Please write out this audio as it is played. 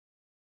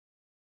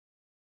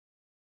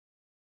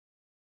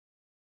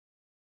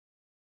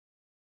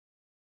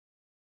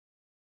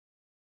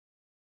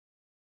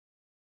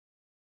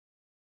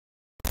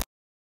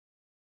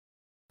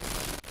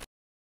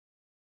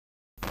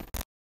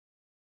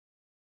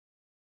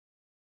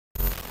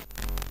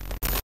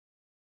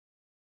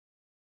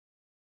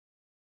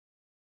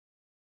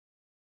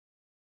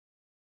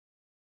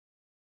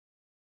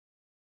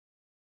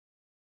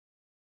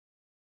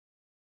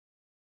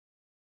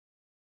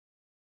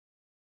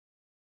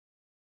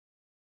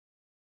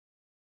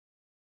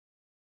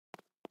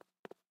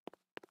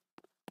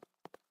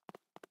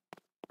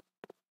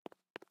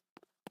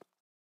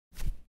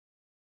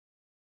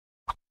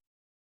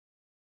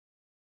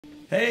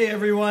Hey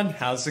everyone,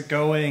 how's it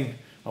going?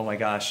 Oh my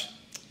gosh,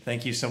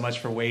 thank you so much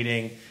for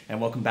waiting and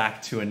welcome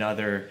back to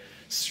another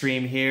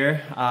stream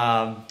here.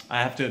 I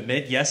have to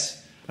admit,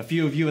 yes, a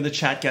few of you in the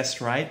chat guessed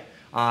right.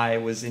 I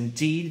was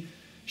indeed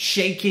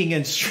shaking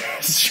and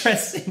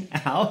stressing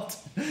out.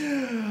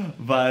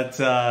 But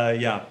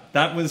yeah,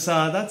 that was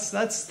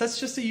that's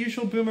just a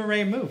usual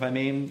boomerang move. I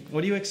mean,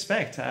 what do you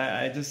expect?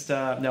 I just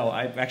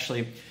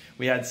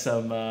we had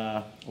some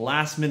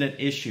last minute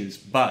issues,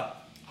 but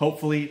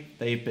hopefully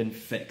they've been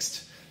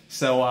fixed.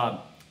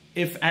 So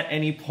if at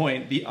any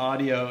point the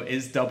audio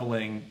is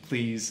doubling,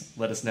 please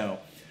let us know.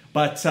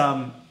 But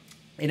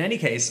in any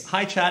case,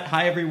 hi chat,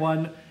 hi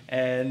everyone,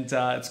 and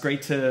it's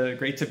great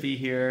to be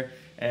here.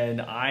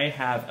 And I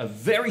have a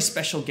very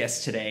special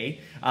guest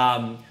today.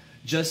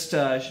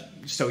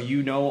 So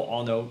you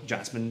all know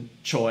Jasmine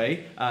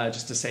Choi.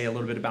 Just to say a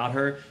little bit about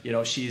her,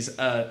 she's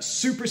a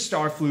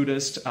superstar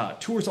flutist,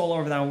 tours all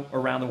over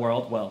around the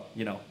world. Well,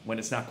 when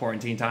it's not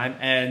quarantine time,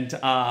 and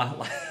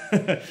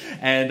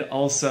and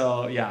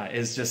also, yeah,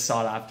 is just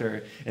sought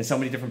after in so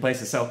many different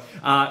places. So,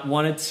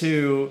 wanted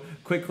to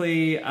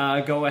quickly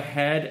go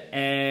ahead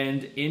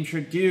and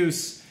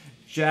introduce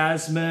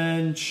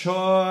Jasmine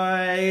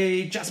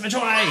Choi. Jasmine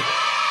Choi.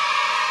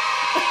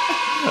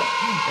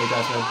 Hey,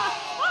 Jasmine.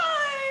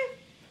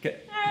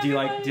 Do you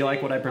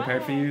like what I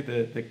prepared for you?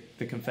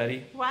 The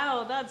confetti?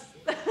 Wow, that's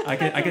I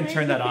can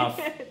turn that off.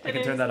 I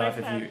can turn that off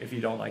if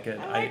you don't like it.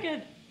 I like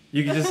it.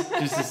 You can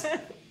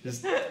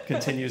just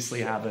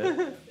continuously have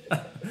it.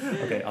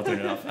 Okay, I'll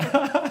turn it off.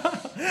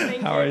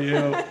 How are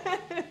you?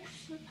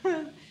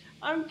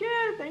 I'm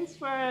good. Thanks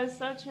for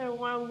such a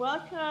warm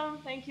welcome.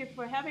 Thank you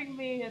for having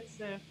me. It's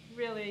a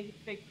really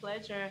big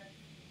pleasure.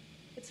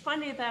 It's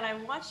funny that I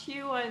watch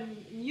you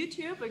on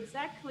YouTube,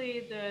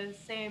 exactly the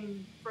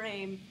same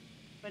frame.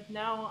 But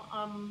now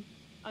I'm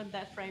on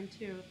that frame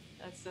too.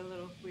 That's a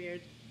little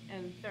weird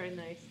and very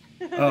nice.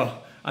 Oh,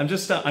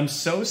 I'm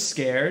so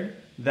scared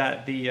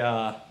that the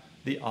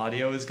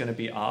audio is going to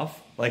be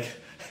off.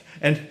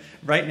 And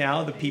right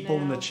now the people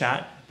in the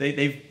chat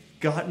they've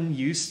gotten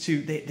used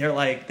to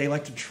they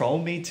like to troll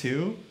me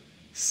too.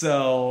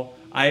 So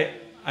I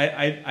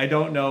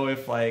don't know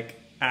if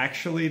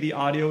actually the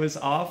audio is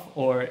off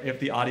or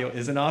if the audio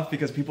isn't off,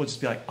 because people just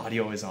be like,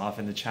 audio is off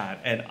in the chat,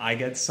 and I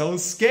get so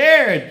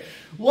scared.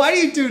 Why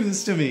do you do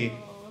this to me?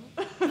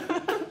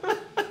 Oh.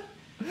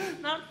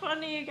 Not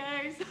funny, you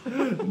guys.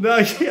 No,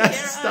 yeah,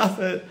 stop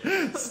it.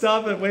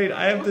 Wait,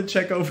 I have to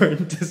check over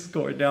in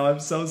Discord now. I'm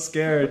so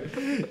scared.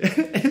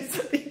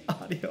 Is the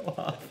audio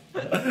off?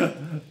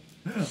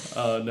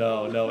 Oh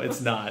no,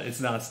 it's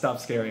not. Stop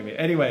scaring me.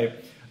 Anyway,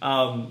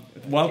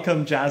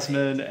 welcome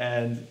Jasmine,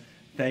 and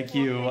thank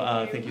you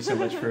so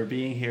much for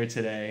being here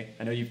today.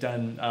 I know you've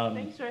done.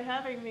 Thanks for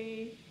having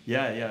me.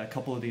 Yeah, a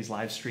couple of these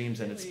live streams,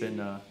 and it's been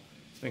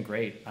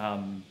great.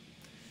 Thank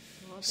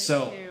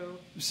you.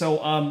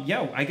 So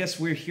yeah, I guess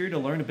we're here to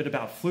learn a bit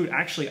about flute.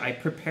 Actually, I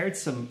prepared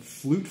some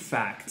flute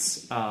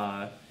facts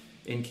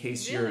in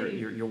case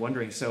you're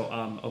wondering.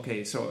 So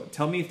okay, so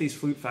tell me if these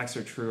flute facts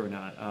are true or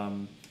not.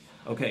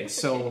 Okay,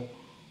 so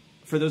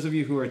for those of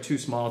you who are too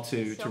small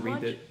to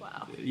read it,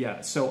 wow. Yeah.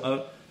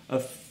 So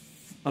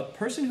a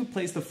person who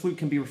plays the flute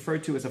can be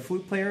referred to as a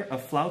flute player, a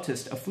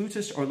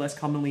flutist, or less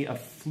commonly a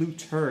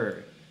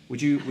fluter.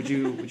 Would you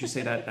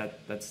say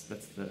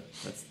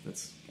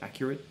that's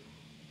accurate?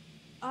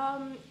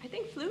 I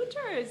think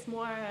fluter is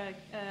more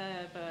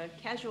of a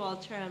casual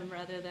term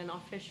rather than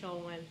official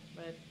one.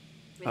 But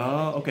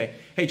oh, okay.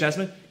 Hey,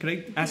 Jasmine, can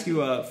I ask you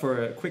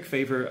for a quick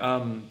favor?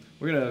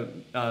 We're gonna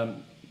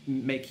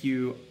make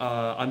you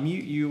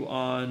unmute you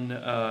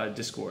on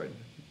Discord.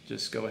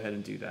 Just go ahead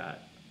and do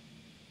that.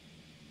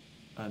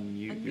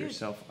 Unmute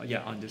yourself.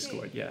 Yeah, on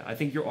Discord. Okay. Yeah, I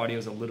think your audio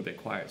is a little bit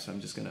quiet, so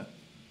I'm just gonna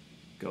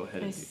go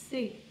ahead. I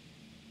see.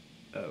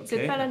 Okay. Is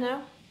it better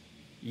now?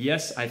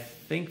 Yes, I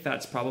think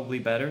that's probably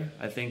better.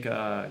 I think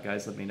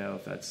guys, let me know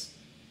if that's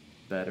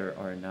better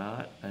or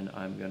not, and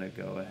I'm gonna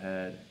go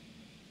ahead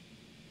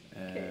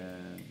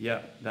and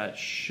yeah, that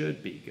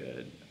should be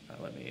good.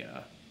 Let me.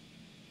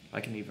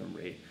 I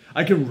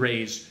can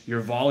raise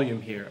your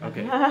volume here.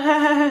 Okay.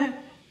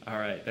 All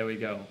right, there we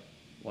go.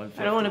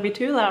 150. I don't want to be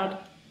too loud.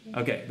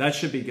 Okay, that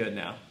should be good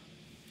now.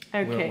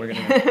 Okay. We're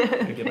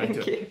gonna get back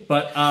to it.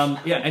 But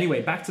yeah,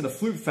 anyway, back to the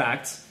flute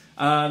facts.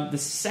 The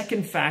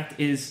second fact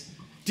is,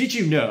 did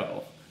you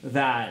know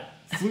that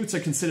flutes are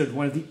considered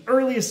one of the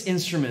earliest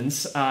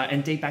instruments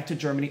and date back to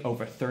Germany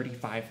over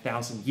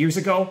 35,000 years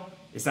ago?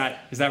 Is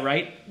that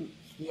right?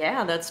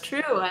 Yeah, that's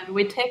true, and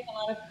we take a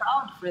lot of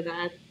pride for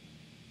that.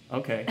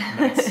 Okay,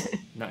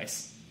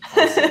 nice,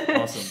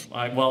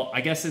 awesome. Well, I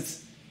guess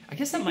it's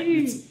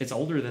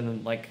older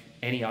than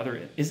any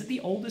other. Is it the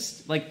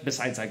oldest?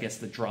 Besides, I guess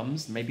the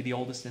drums, maybe the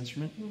oldest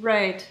instrument.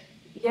 Right.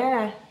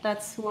 Yeah,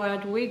 that's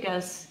what we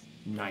guess.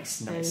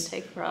 Nice. And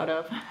take proud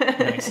of.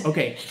 Nice.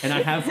 Okay, and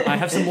I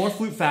have some more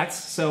flute facts.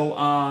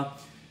 So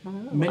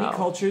many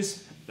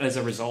cultures, as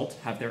a result,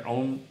 have their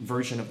own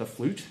version of the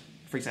flute.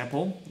 for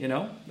example, you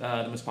know,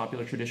 the most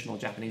popular traditional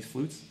Japanese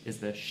flutes is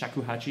the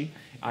shakuhachi.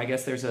 I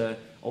guess there's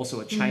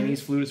also a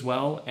Chinese flute as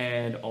well,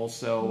 and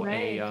also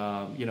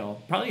a you know,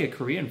 probably a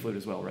Korean flute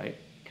as well, right?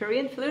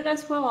 Korean flute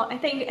as well. I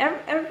think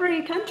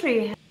every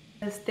country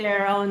has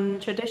their own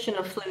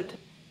traditional flute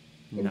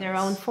in their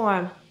own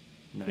form.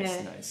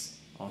 Nice, nice,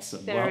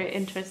 awesome. Very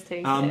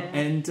interesting.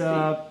 And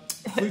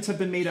flutes have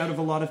been made out of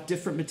a lot of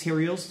different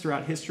materials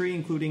throughout history,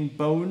 including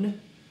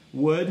bone,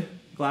 wood,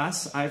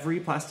 glass, ivory,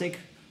 plastic.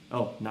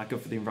 Oh, not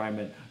good for the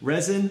environment.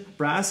 Resin,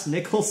 brass,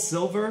 nickel,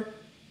 silver,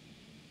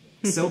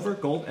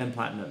 gold, and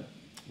platinum.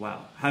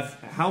 Wow.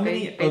 How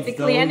many of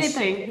those?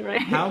 Anything,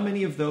 right? How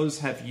many of those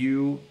have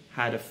you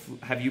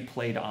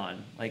played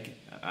on? Like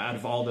out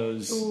of all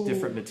those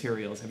different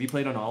materials, have you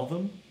played on all of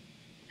them?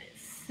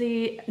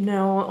 See,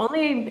 no,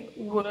 only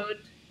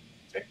wood,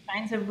 certain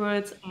kinds of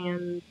woods,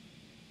 and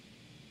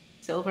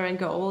silver and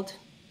gold.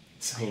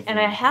 Silver. And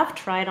I have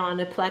tried on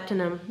the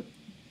platinum.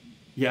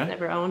 Yeah.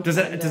 Never owned. Does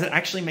it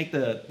actually make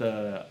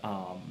the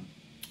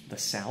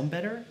sound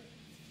better?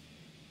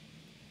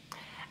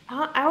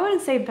 I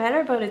wouldn't say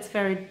better, but it's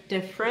very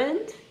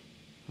different.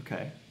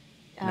 Okay.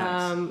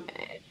 Nice.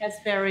 It has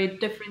very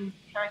different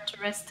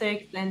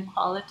characteristics and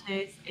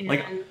qualities, and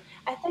like,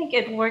 I think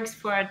it works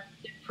for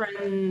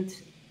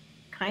different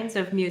kinds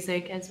of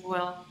music as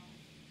well.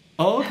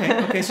 Oh,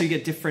 okay. Okay, so you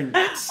get different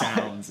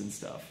sounds and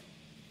stuff.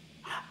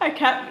 I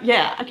can't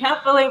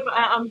believe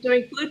I'm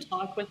doing flute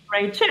talk with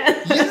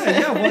Chen.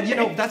 Yeah. Well, you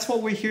know, that's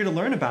what we're here to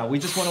learn about. We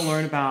just want to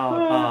learn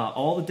about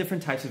all the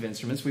different types of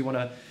instruments. We want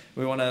to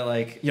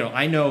like, you know,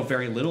 I know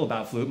very little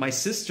about flute. My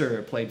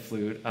sister played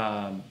flute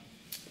when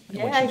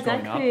she was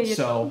growing up.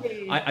 So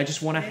I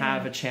just want to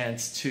have a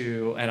chance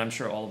to, and I'm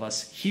sure all of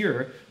us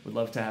here would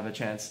love to have a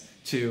chance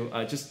to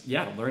just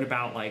learn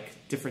about like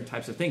different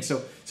types of things.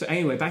 So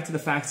anyway, back to the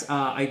facts.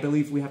 I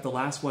believe we have the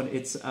last one.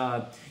 It's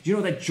you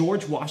know that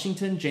George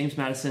Washington, James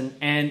Madison,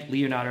 and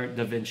Leonardo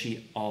da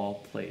Vinci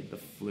all played the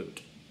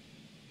flute.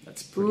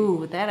 That's pretty.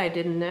 Ooh, that I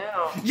didn't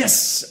know.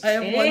 Yes, I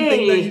have one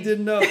thing that you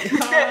didn't know.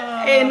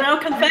 Hey, now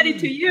confetti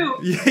to you.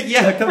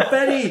 Yeah,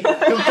 confetti,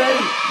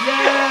 confetti,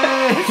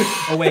 yay!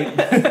 Oh wait.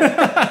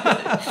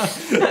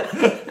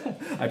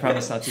 I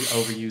promise not to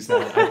overuse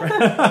that.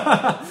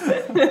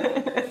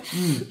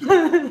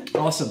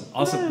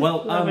 Awesome.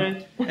 Well,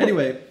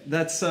 anyway,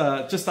 that's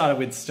just thought I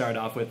would start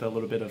off with a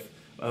little bit of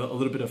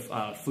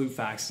flute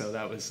facts. So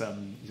that was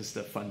just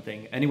a fun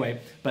thing. Anyway,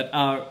 but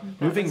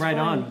moving right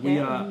on,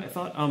 I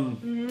thought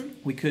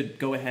we could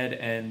go ahead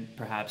and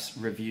perhaps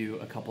review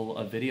a couple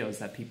of videos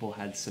that people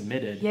had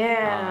submitted,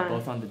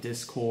 both on the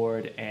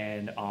Discord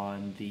and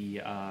on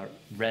the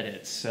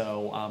Reddit.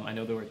 So I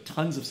know there were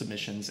tons of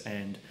submissions,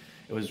 and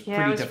it was pretty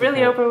difficult. It was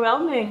really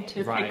overwhelming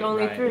to pick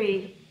only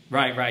 3.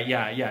 Right.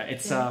 Yeah.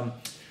 It's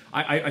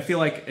I feel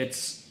like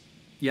it's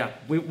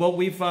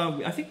we've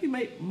I think we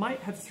might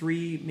have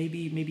 3,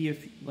 maybe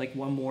if like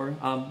one more.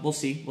 We'll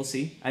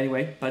see.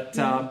 Anyway, but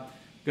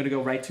gonna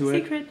go right to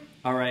it. Secret.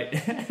 All right.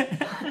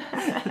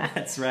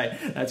 That's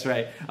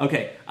right.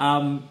 Okay.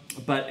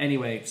 But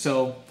anyway,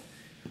 so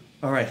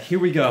all right, here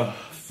we go.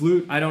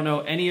 Flute. I don't know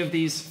any of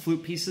these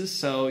flute pieces,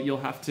 so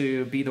you'll have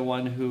to be the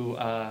one who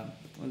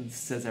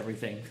says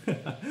everything.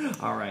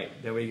 All right,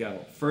 there we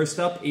go. First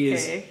up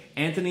is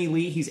Anthony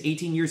Lee. He's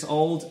 18 years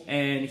old,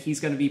 and he's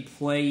going to be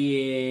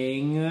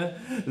playing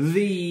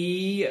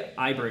the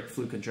Ebert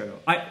flute concerto.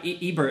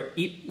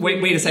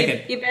 Wait a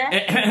second.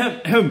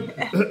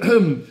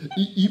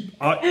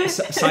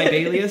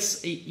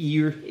 Sibelius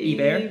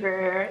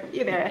Ebert.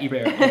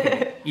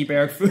 Okay.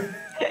 Ebert flute.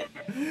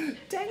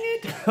 Dang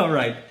it! All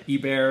right,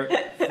 Ebert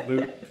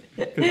flute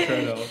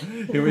concerto.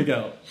 Here we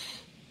go.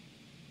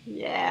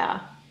 Yeah.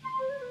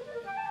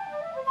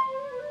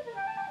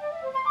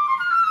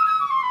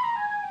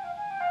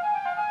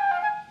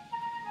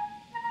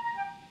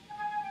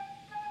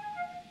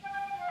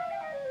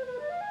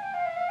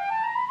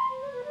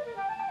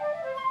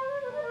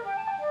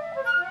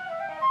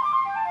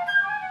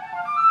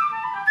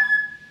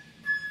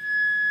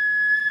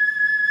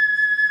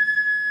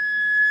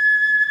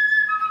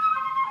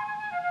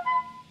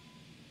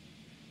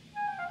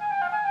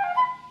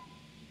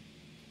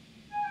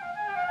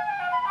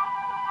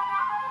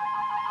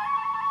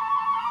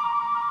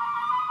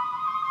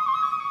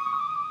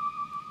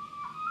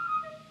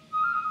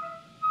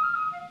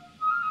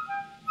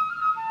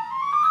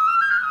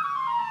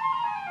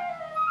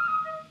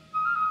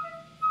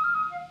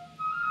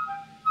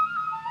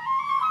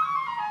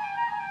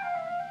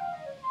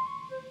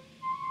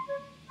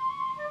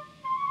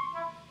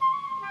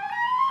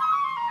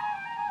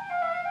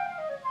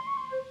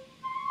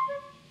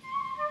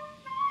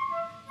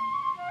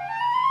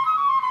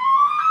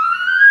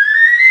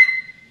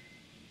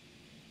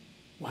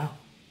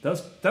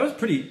 That was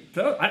pretty.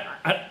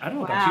 I don't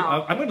know about you.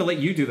 I'm going to let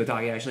you do the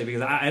talking actually,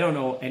 because I don't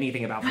know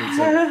anything about flute.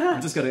 So I'm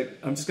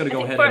just gonna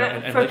go ahead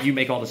and let you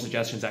make all the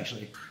suggestions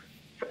actually.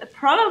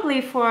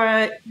 Probably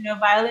for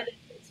violin,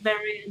 it's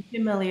very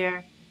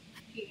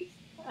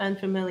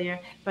unfamiliar.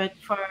 But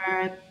for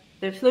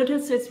the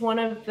flutist, it's one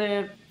of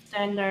the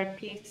standard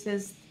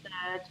pieces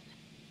that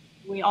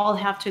we all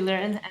have to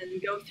learn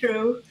and go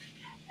through.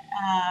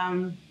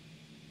 Um,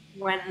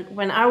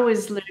 when I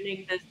was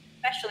learning this,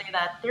 especially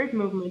that third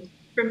movement,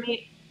 for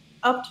me,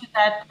 up to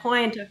that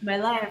point of my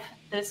life,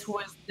 this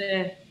was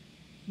the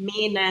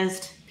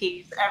meanest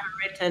piece ever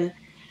written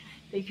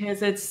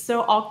because it's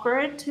so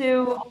awkward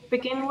to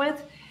begin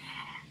with.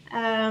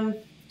 Um,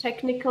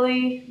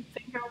 Technically,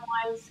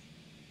 finger-wise,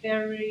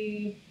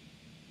 very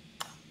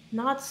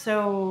not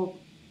so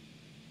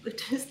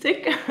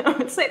artistic. I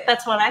would say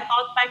that's what I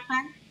thought back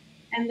then.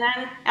 And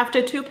then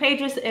after 2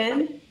 pages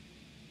in,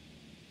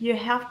 you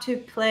have to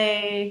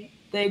play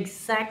the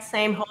exact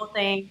same whole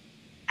thing,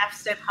 half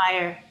step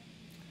higher.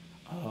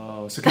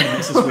 Oh, so it kind of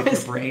messes with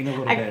your brain a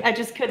little bit. I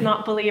just could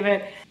not believe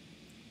it.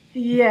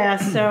 Yeah.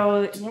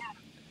 So yeah.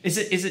 Is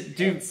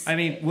it? I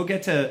mean, we'll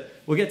get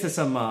to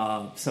some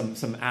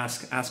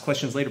ask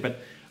questions later, but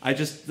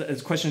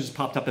this question just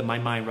popped up in my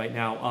mind right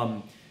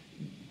now.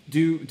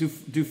 Do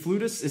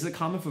flutists? Is it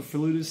common for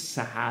flutists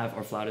to have,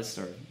 or flautists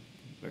or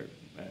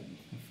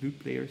flute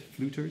players,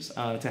 fluters,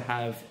 to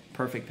have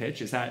perfect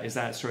pitch? Is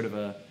that sort of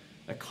a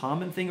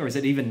common thing, or is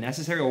it even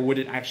necessary, or would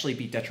it actually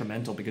be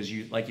detrimental because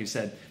like you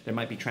said, there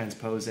might be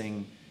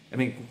transposing? I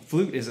mean,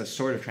 flute is a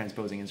sort of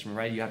transposing instrument,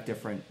 right? You have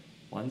different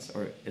ones,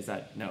 or is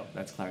that no?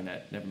 That's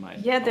clarinet. Never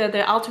mind. Yeah,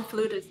 the alto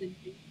flute is in.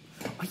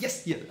 Oh,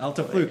 yes, yeah,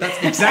 alto flute.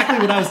 That's exactly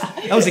what I was.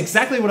 That was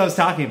exactly what I was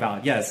talking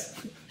about. Yes.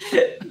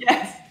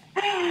 Yes.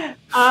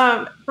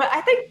 But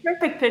I think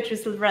perfect pitch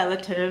is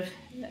relative.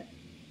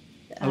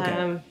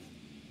 Okay.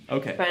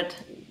 Okay. But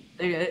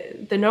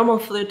the normal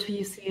flute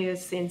you see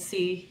is in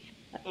C,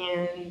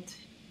 and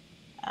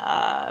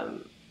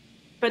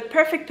but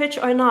perfect pitch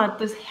or not,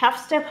 this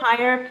half step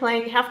higher,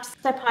 playing half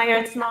step higher.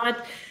 It's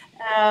not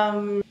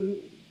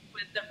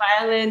with the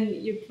violin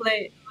you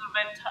play a little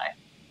bit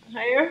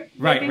higher.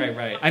 Right, maybe?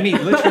 Right. I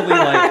mean, literally,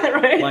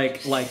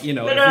 like, like you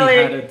know, literally,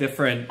 if we had a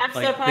different like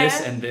this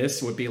higher. And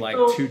this would be like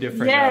two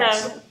different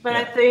notes. But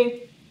I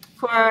think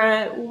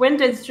for wind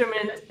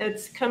instrument,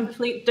 it's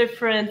complete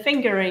different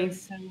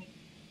fingerings. So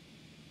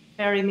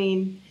very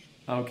mean.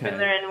 Okay.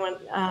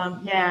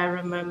 Yeah, I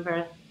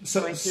remember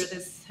going through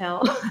this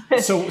hell.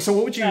 so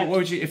what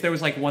would you if there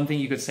was like one thing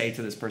you could say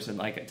to this person,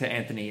 like to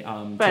Anthony?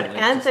 But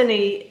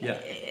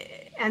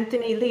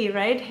Anthony Lee,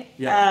 right?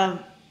 Yeah.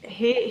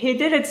 He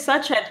did it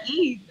such at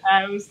ease.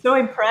 I was so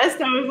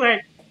impressed. I was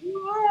like,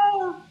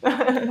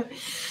 wow.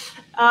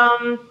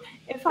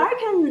 If I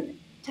can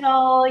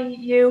tell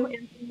you,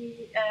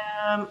 Anthony,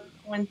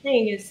 one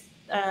thing is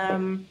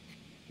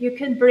you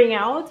can bring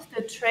out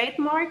the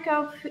trademark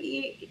of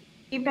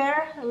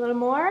Iber a little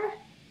more,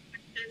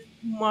 which is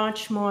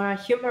much more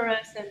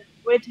humorous and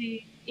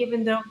witty.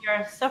 Even though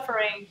you're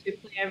suffering to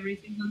play every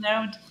single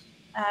note,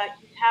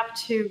 you have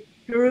to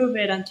groove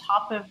it on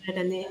top of it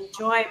and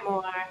enjoy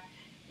more.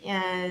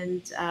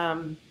 And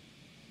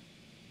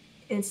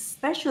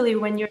especially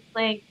when you're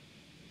playing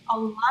a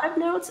lot of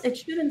notes, it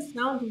shouldn't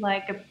sound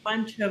like a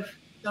bunch of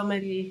so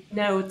many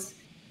notes.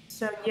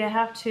 So you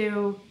have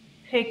to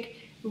pick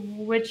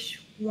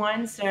which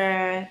ones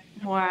are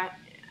more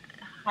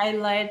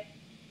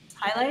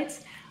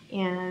highlights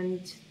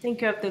and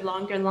think of the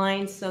longer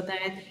lines so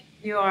that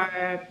you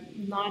are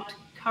not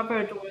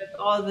covered with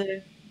all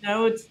the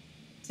notes.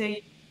 So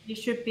you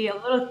should be a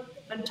little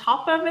on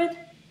top of it,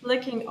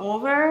 looking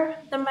over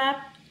the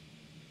map.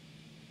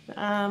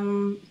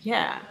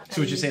 Yeah.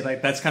 So would you say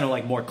like that's kind of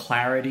like more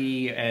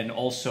clarity and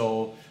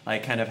also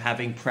like kind of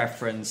having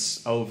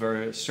preference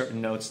over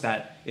certain notes,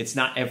 that it's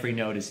not every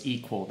note is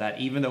equal, that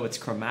even though it's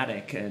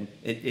chromatic and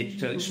it's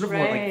sort of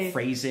more like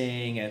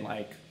phrasing and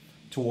like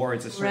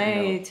towards a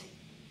certain note.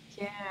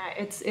 Yeah,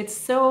 it's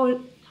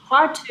so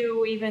hard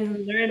to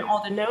even learn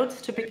all the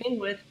notes to begin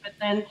with, but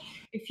then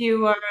if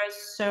you are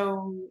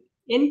so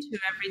into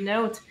every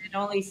note, it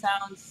only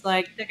sounds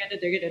like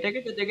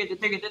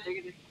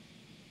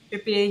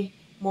should be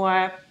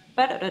more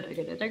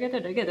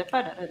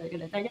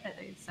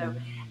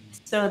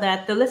so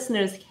that the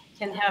listeners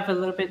can have a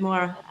little bit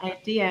more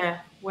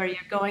idea where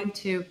you're going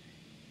to.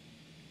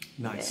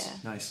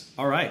 Nice.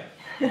 All right.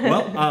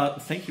 Well,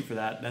 thank you for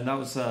that, and that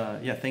was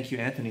thank you,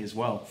 Anthony, as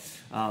well,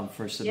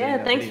 for submitting.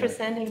 Yeah, thanks for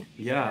sending.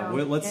 Yeah,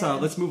 well,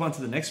 let's move on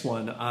to the next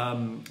one.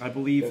 I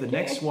believe the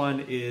next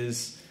one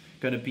is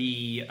going to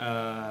be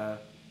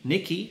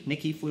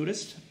Nikki,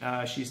 flutist.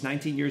 She's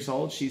 19 years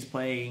old. She's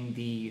playing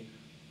the.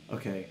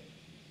 Okay,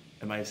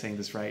 am I saying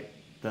this right?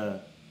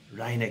 The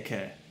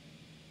Reinecke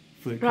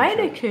flute.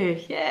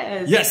 Reinecke,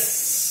 yes.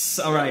 Yes.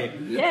 All right.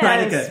 Yes,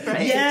 Reinecke.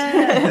 right.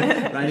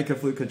 Yeah. Reinecke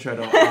flute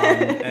concerto.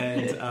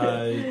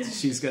 And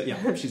she's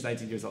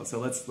 19 years old. So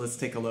let's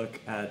take a look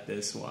at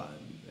this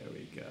one. There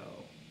we go.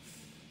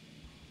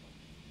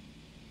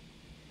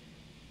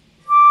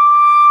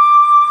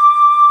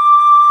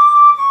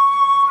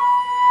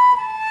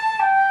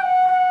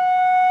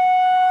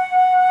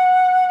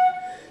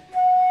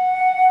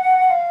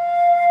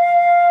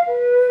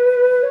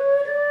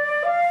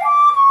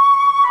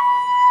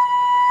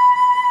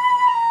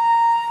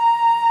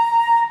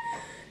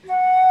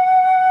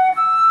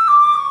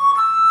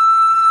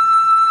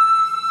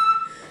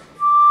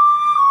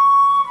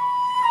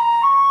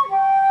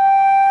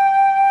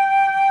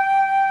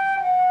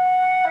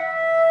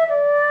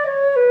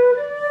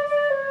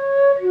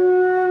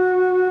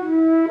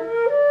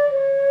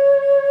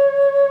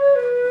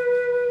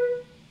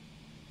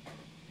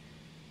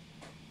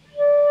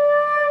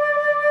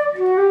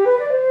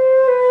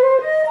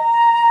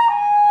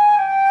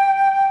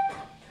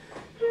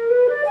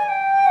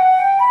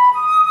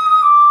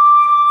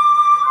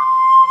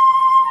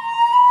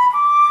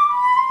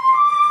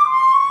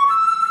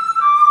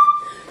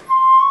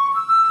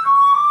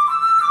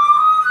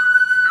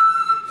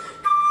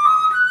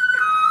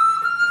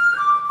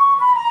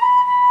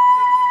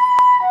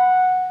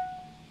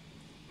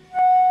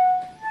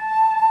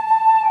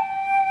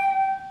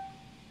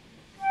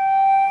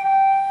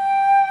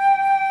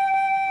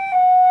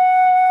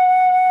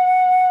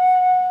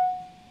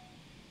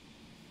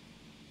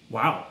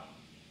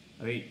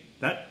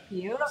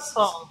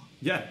 song.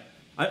 Yeah,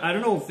 I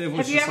don't know if it was.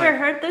 Have you just ever like,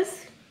 heard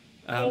this?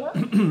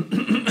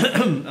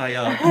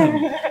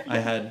 I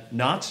had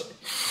not,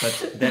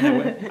 but then I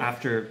went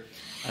after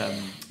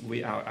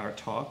our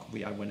talk.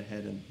 I went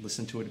ahead and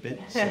listened to it a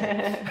bit. So.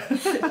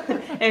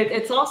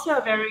 It's also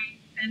a very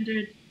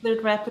standard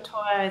flute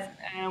repertoire. It's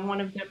one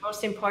of the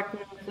most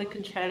important flute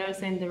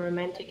concertos in the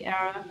Romantic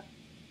era,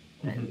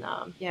 and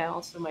yeah,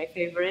 also my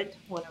favorite.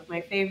 One of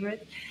my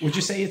favorites. Would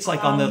you say it's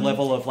like on the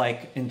level of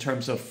like in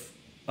terms of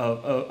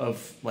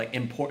like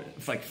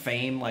like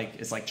fame, like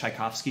it's like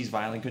Tchaikovsky's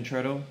violin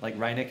concerto, like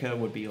Reinecke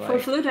would be like for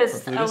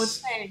flutists, I would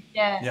say,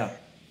 yes. Yeah,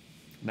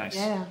 nice.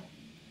 Yeah.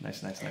 Nice.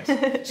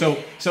 So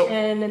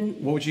and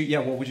what would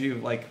you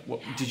like?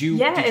 What did you?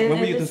 Yeah, when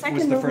were you? Was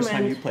the first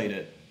time you movement, played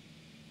it?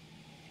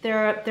 There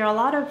are a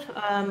lot of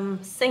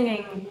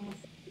singing,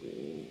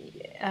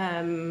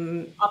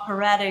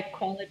 operatic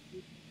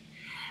quality,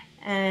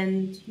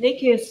 and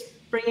Nick is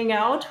bringing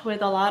out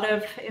with a lot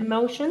of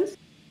emotions.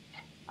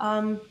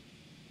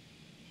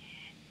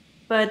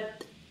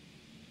 But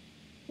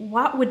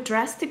what would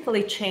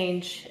drastically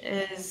change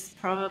is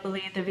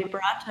probably the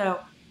vibrato.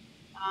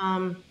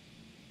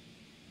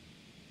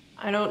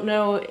 I don't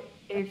know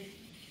if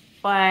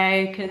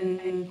I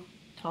can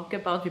talk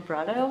about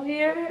vibrato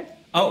here.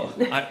 Oh,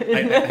 I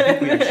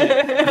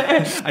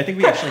think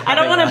we actually. I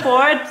don't want to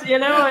bore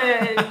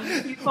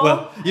people.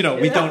 Well,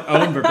 we don't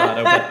own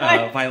vibrato,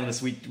 but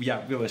violinists, we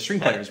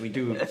string players, we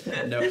do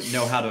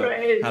know how to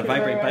vibrate.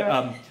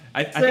 But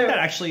I think that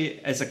actually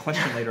is a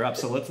question later up.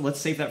 So let's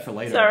save that for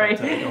later. Sorry.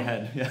 But, go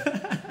ahead.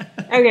 Yeah.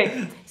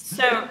 Okay,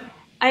 so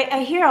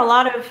I hear a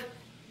lot of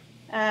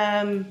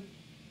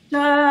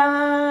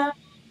I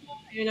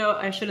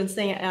shouldn't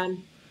sing it.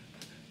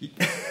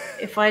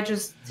 If I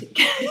just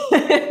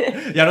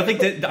I don't think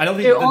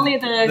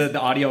the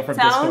audio from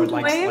Discord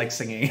likes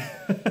singing.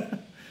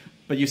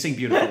 But you sing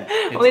beautifully.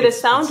 Only the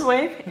sound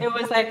wave. It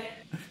was like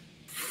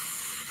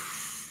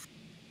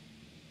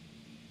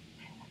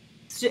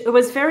it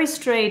was very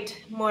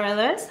straight, more or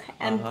less,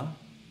 and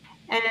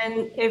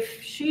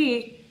if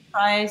she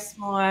tries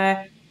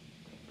more.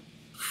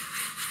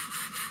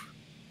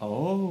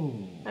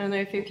 Oh. I don't know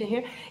if you can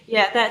hear.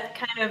 Yeah, that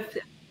kind of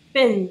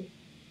thin,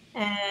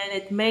 and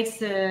it makes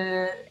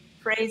the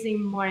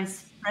phrasing more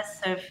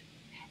expressive.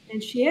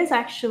 And she is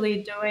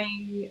actually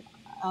doing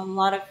a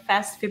lot of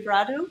fast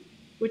vibrato,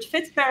 which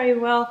fits very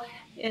well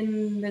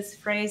in this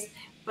phrase.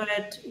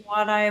 But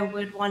what I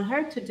would want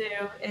her to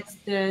do is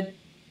the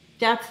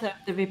depth of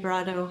the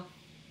vibrato.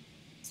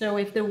 So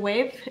if the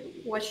wave,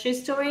 what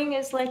she's doing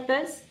is like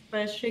this,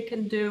 but she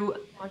can do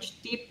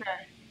much deeper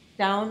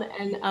down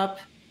and up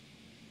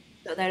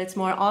so that it's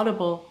more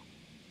audible.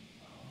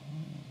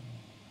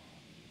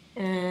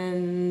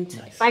 And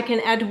nice. If I can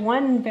add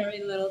one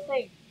very little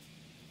thing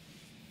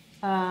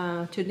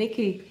to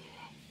Nikki,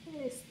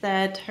 is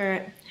that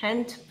her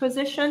hand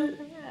position,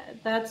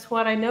 that's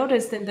what I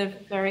noticed in the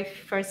very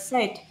first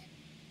sight.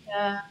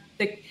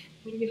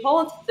 When you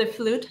hold the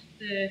flute,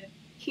 the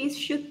keys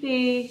should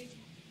be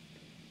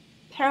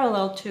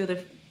parallel to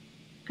the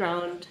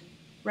ground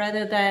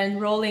rather than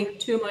rolling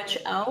too much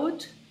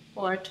out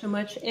or too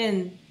much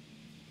in.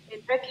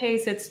 In her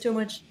case, it's too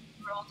much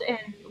rolled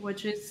in,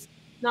 which is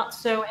not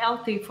so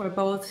healthy for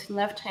both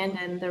left hand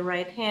and the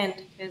right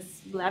hand,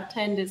 because left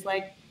hand is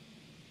like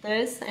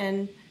this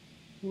and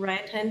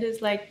right hand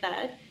is like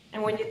that.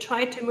 And when you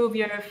try to move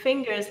your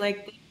fingers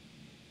like this,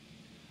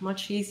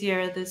 much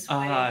easier this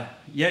way.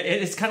 Yeah,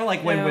 it's kind of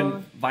like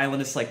when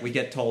violinists, like, we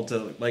get told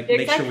to like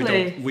make sure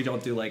we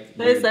don't do like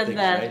this weird and things,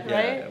 that,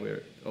 right? Yeah,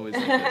 we're always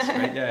like this,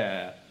 right?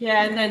 Yeah.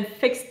 Yeah, and then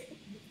fix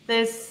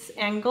this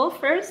angle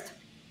first,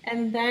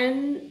 and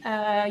then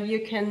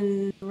you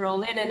can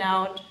roll in and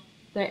out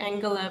the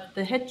angle of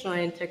the head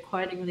joint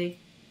accordingly.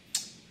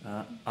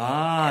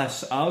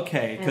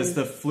 Okay, because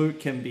the flute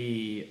can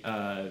be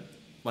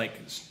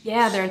like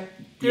there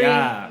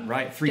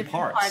are three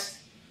parts,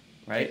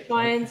 right? Hip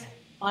joints,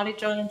 body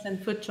joints,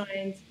 and foot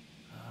joints.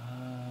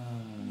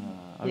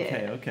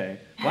 Okay.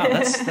 Wow,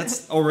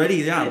 that's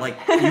already like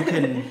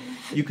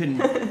you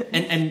can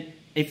and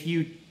if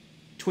you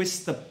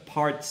twist the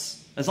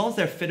parts, as long as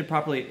they're fitted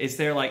properly, is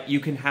there like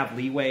you can have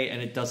leeway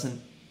and it doesn't?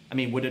 I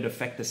mean, would it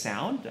affect the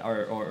sound,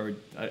 or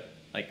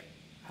like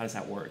how does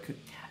that work?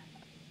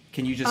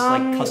 Can you just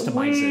like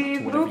customize it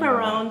to whatever you want? We move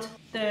around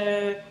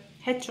the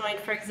head joint,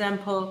 for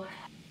example,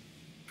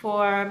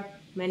 for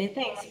many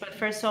things. But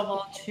first of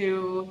all,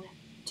 to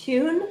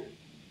tune,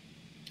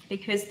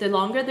 because the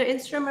longer the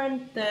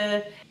instrument,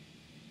 the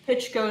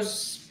pitch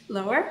goes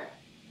lower.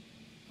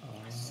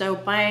 So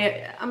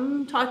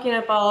I'm talking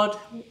about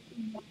 1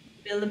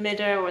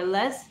 millimeter or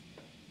less,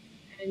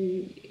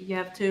 and you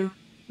have to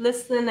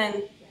listen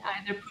and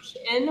either push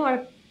in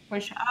or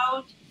push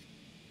out.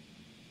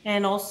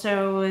 And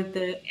also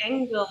the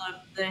angle of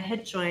the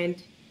head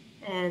joint,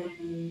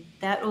 and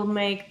that will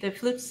make the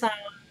flute sound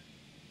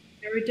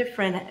very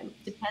different.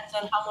 It depends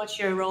on how much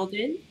you're rolled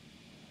in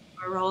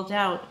or rolled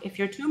out. If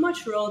you're too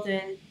much rolled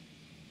in,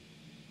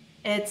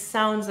 it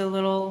sounds a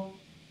little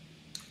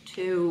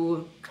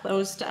too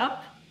closed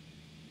up,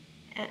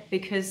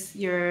 because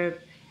you're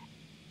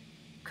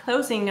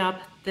closing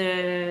up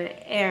the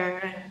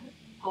air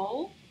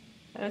hole,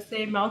 I would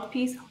say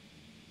mouthpiece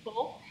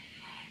hole.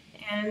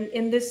 And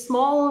in this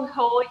small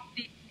hole,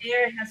 the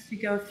air has to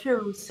go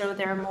through, so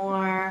there are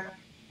more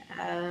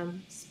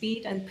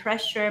speed and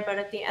pressure. But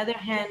at the other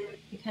hand,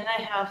 you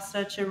cannot have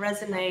such a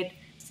resonate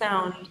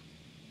sound.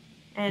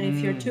 And if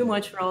you're too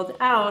much rolled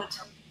out,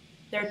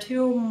 there's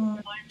too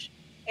much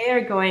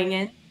air going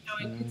in,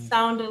 so it could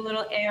sound a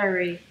little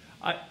airy.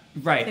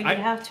 Right. So you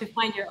have to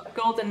find your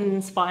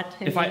golden spot.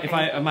 If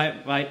I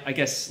might, I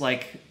guess,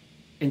 like,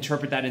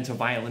 interpret that into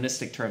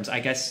violinistic terms, I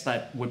guess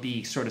that would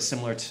be sort of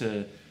similar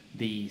to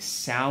the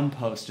sound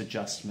post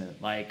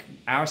adjustment. Like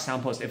our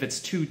sound post, if it's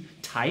too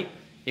tight,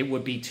 it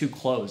would be too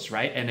closed,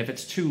 right? And if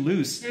it's too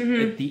loose,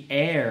 the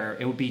air,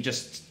 it would be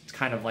just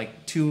kind of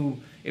like too,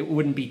 it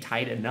wouldn't be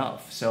tight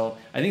enough. So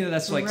I think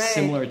that's like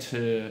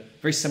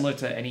very similar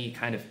to any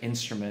kind of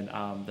instrument,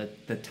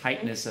 the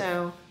tightness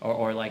of,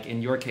 or like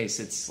in your case,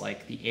 it's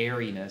like the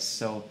airiness.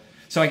 So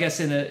I guess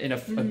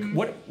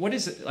what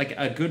is it, like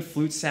a good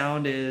flute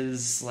sound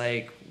is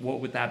like, what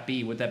would that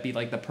be? Would that be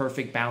like the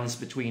perfect balance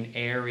between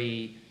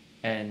airy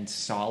and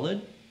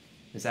solid?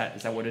 Is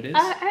that what it is?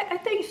 I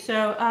think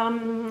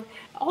so.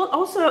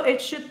 Also,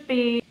 it should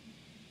be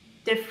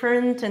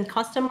different and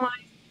customized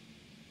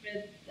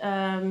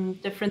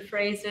with different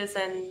phrases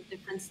and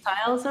different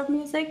styles of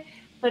music.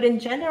 But in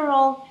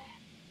general,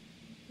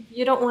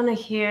 you don't want to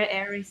hear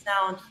airy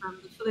sound from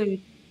the flute.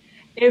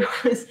 It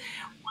was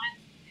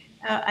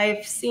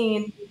I've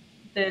seen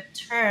the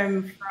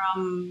term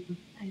from,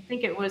 I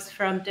think it was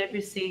from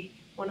Debussy,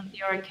 one of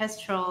the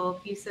orchestral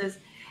pieces,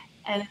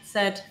 and it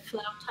said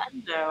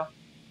flautando.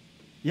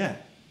 Yeah.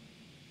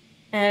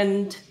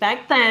 And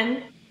back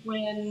then,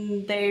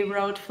 when they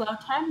wrote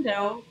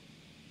flautando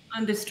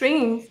on the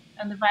strings,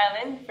 on the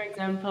violin, for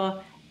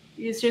example,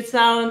 it should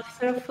sound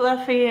so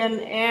fluffy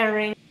and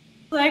airy.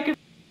 Like,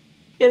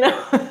 you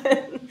know,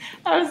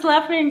 I was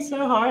laughing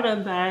so hard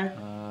on that.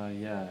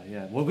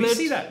 Yeah. Well, we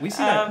see that.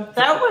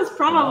 That was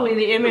probably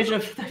the image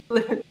of the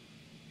flute.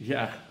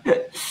 Yeah.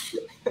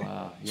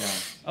 Yeah.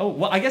 Oh,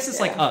 well, I guess it's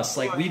like us.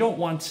 Like we don't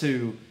want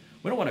to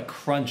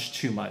crunch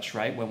too much,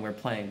 right? When we're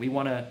playing, we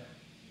want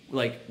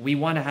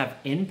to have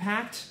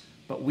impact,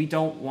 but we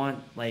don't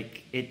want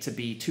like it to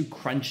be too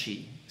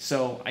crunchy.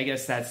 So I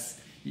guess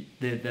that's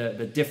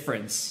the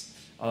difference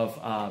of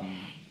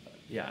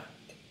yeah.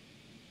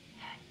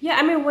 Yeah,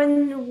 I mean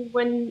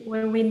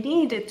when we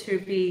need it to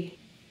be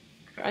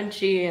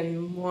crunchy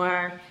and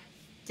more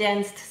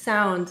dense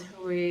sound,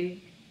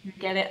 we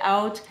get it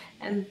out,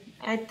 and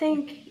I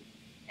think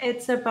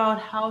it's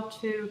about how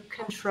to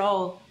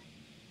control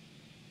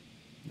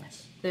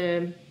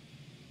the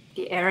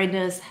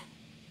airiness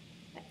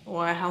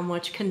or how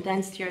much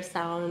condensed your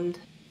sound,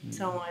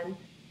 so on.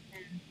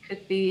 And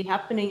could be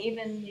happening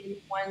even in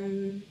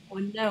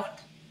one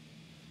note.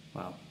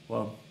 Wow.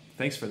 Well,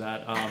 thanks for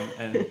that.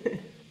 And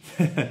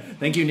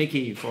thank you,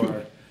 Nikki,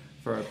 for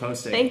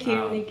posting. Thank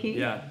you, Nikki.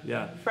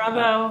 Yeah.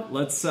 Bravo.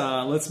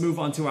 Let's move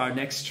on to our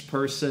next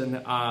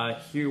person.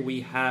 Here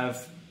we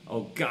have.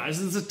 Oh gosh,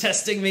 this is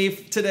testing me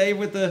today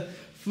with the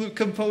flute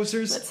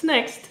composers. What's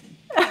next?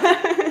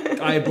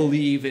 I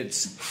believe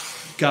it's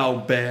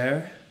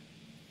Gaubert.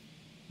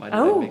 Why did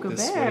I make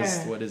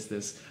this? What is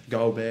this?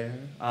 Gaubert.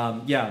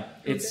 Yeah,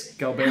 it's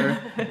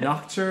Gaubert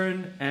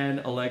Nocturne and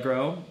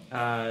Allegro,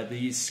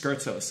 the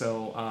scherzo.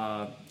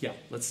 So yeah,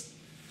 let's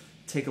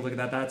take a look at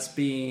that. That's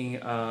being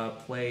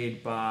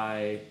played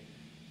by.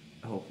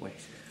 Oh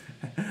wait,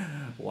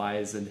 why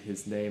isn't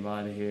his name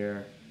on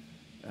here?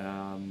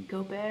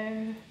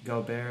 Gaubert.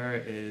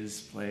 Gaubert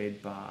is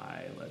played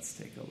by. Let's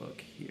take a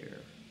look here.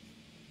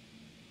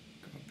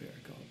 Gaubert.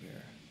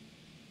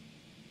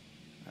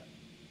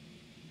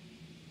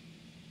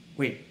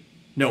 Wait,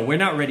 no, we're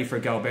not ready for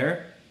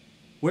Gaubert.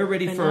 We're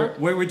ready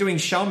we're doing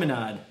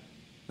Chaminade.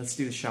 Let's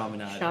do the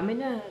Chaminade.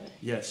 Chaminade.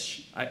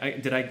 Yes,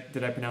 did I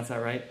pronounce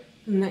that right?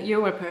 No,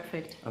 you were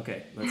perfect.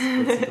 Okay, let's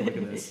take a look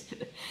at this.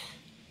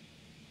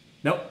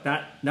 Nope.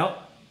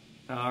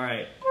 All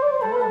right.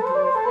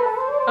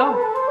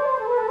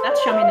 Oh,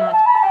 that's Chaminade.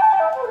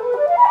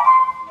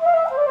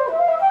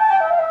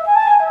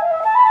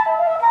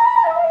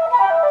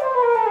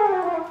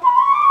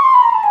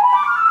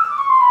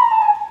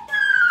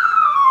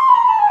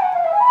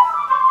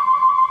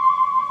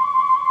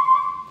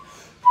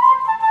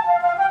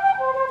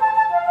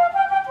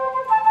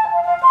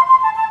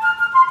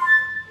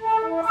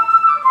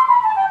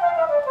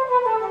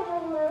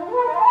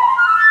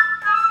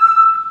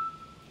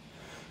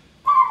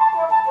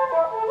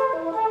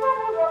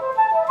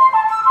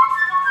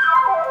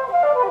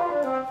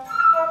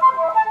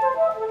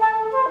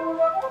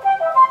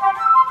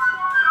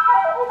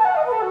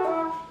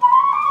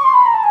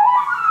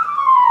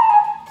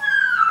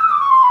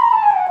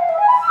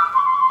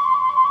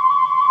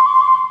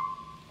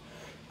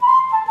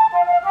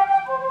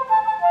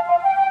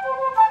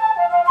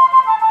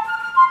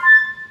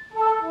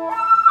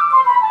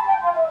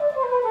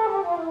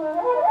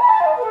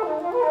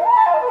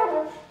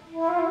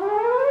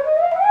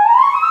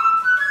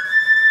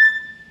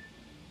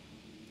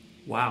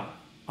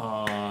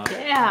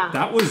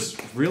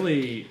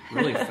 really,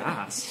 really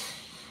fast.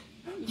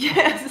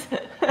 Yes.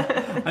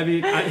 I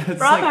mean, it's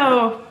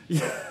bravo.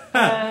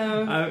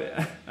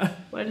 Like,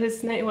 What's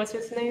his name?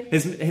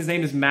 His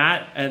name is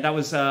Matt, and that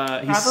was he's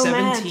Bravo,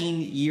 17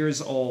 Matt.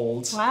 years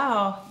old.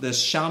 Wow. The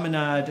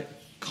Chaminade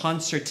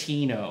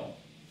Concertino.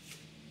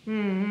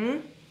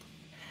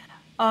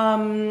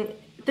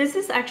 This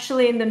is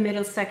actually in the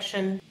middle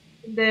section.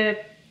 The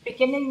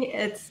beginning,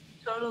 it's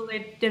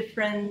totally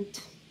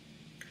different,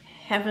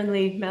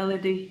 heavenly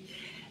melody,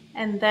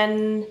 and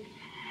then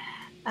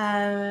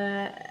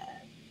I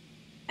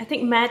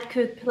think Matt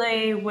could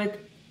play with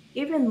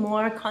even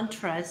more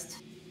contrast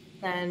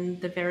than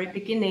the very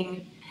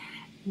beginning.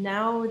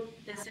 Now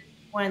this is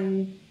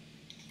when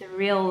the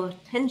real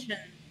tension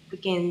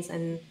begins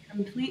and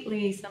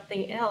completely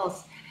something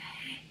else.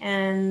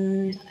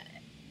 And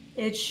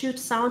it should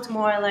sound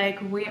more like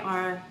we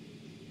are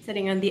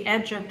sitting on the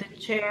edge of the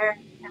chair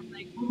and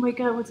like, oh my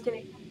God, what's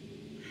going to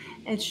happen?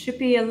 It should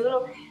be a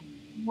little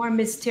more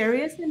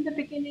mysterious in the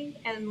beginning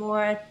and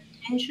more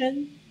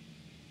tension.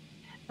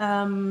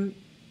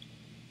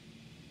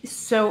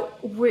 So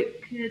we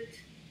could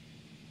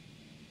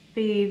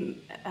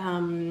be, how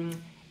do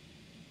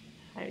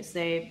you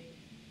say,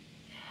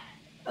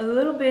 a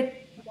little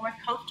bit more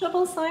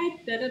comfortable side,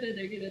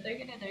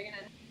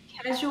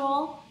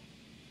 casual.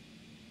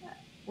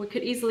 We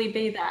could easily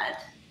be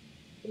that,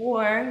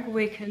 or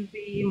we can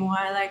be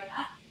more like,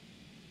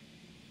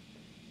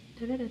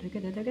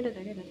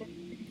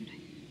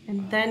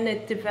 and then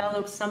it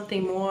develops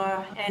something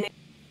more and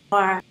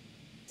more.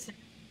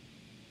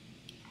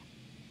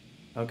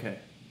 Okay.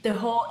 The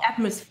whole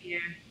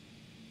atmosphere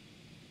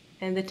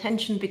and the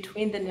tension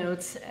between the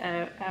notes,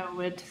 I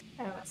would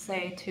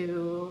say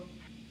to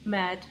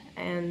Matt,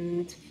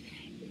 and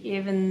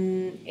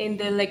even in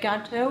the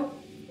legato,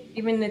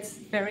 even it's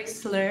very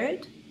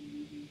slurred,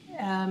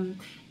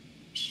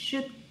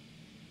 should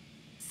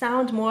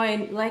sound more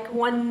like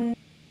one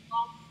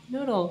long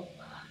noodle.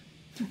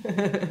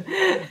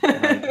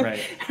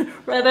 Right.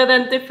 Rather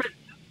than different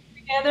notes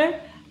together.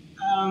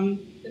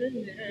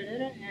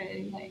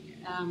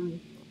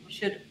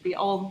 Should be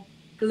all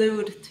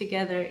glued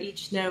together,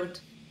 each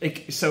note.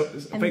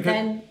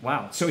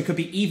 Wow. So it could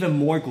be even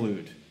more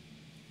glued.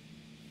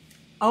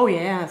 Oh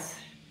yes.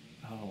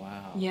 Oh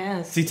wow.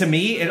 Yes. See, to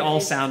me, it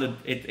all sounded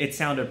it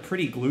sounded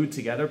pretty glued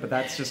together, but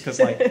that's just because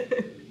like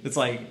it's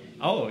like,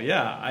 oh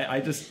yeah,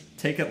 I just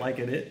take it like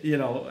it is, you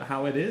know,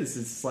 how it is.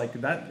 It's like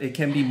that. It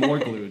can be more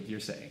glued. You're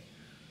saying.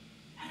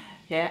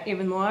 Yeah,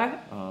 even more.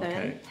 Oh,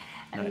 okay.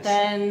 And Nice.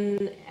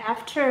 then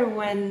after,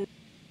 when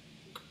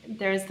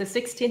there's the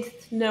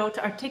 16th note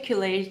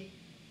articulating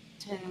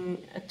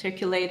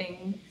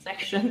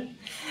section.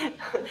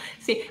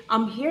 See,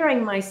 I'm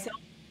hearing myself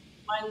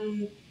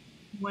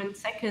one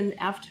second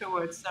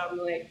afterwards, so I'm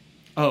like,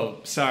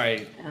 Oh,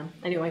 sorry.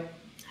 anyway.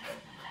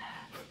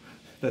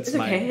 That's It's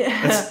my. okay.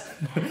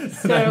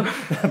 So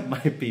that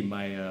might be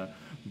my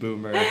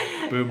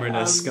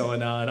boomerness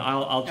going on.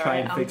 I'll try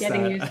and fix that.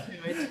 I'm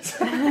getting used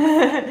to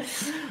it.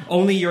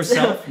 Only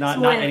yourself, not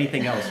when-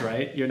 anything else,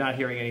 right? You're not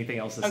hearing anything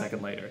else a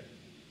second later.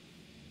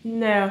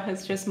 No,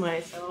 it's just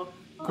myself.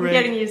 Great.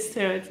 I'm getting used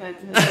to it. It's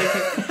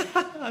okay.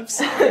 I'm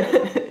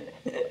sorry.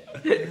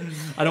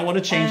 I don't want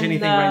to change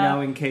anything right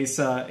now in case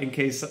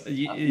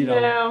you know,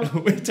 No.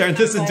 we turn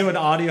this into an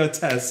audio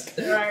test.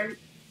 Right.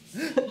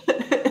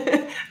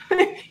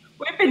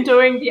 We've been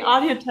doing the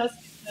audio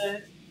test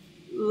the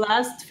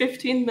last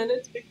 15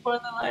 minutes before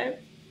the live.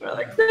 We're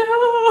like,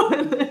 no.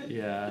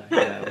 Yeah,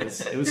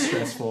 it was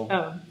stressful.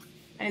 Oh,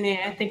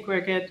 anyway, I think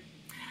we're good.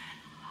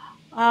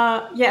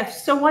 Yeah.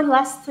 So one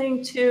last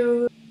thing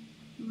to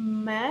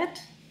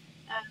Matt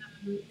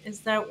is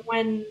that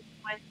when he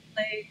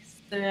plays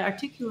the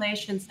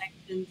articulation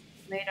sections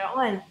later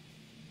on,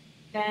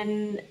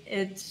 then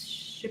it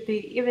should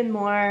be even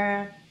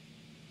more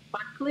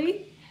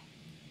buckly,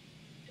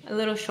 a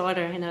little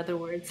shorter, in other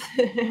words,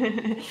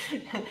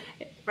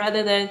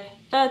 rather than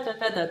da da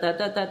da da da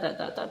da da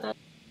da da da.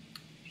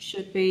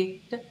 Should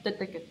be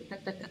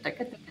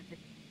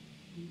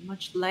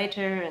much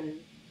lighter and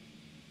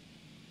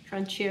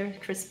crunchier,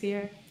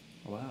 crispier.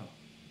 Wow.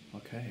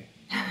 Okay.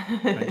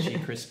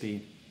 Crunchy,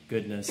 crispy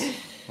goodness.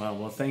 Wow.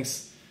 Well,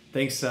 thanks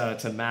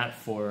to Matt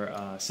for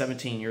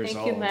 17 years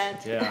old. Thank you,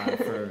 Matt. Yeah,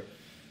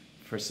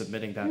 for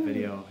submitting that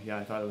video. Yeah,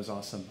 I thought it was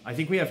awesome. I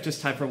think we have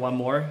just time for one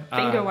more.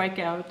 Finger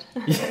workout.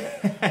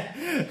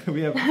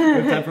 we have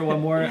time for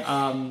one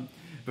more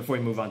before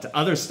we move on to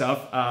other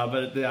stuff.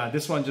 But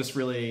this one just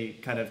really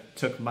kind of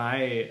took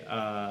my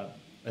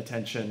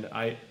attention.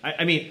 I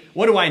mean,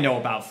 what do I know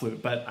about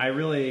flute? But I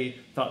really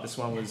thought this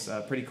one was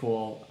pretty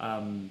cool.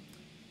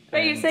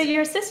 But you say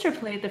your sister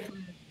played the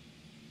flute.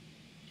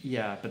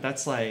 Yeah, but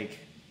that's like,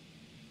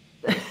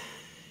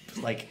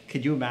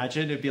 could you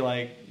imagine? It'd be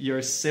like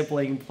your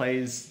sibling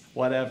plays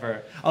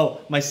whatever. Oh,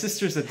 my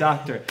sister's a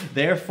doctor,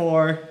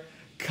 therefore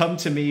come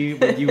to me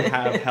when you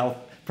have health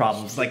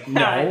problems. Like,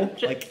 no,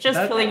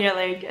 just pulling your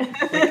leg.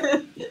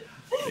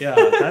 Yeah,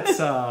 that's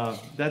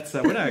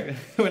we're not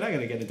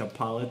gonna get into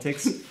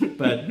politics,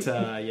 but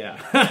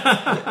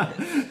yeah.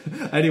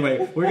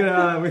 Anyway, we're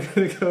gonna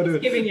go to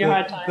giving you a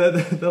hard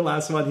time. The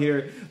last one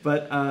here,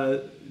 but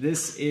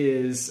this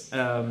is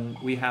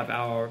we have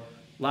our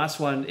last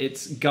one.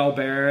 It's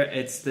Gaubert.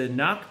 It's the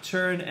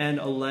Nocturne and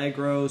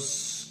Allegro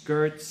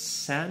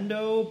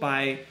Scherzando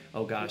by,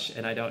 oh gosh,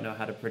 and I don't know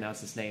how to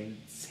pronounce his name,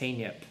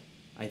 Zeynep,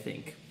 I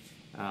think.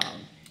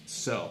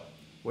 So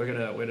we're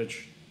gonna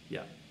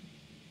yeah.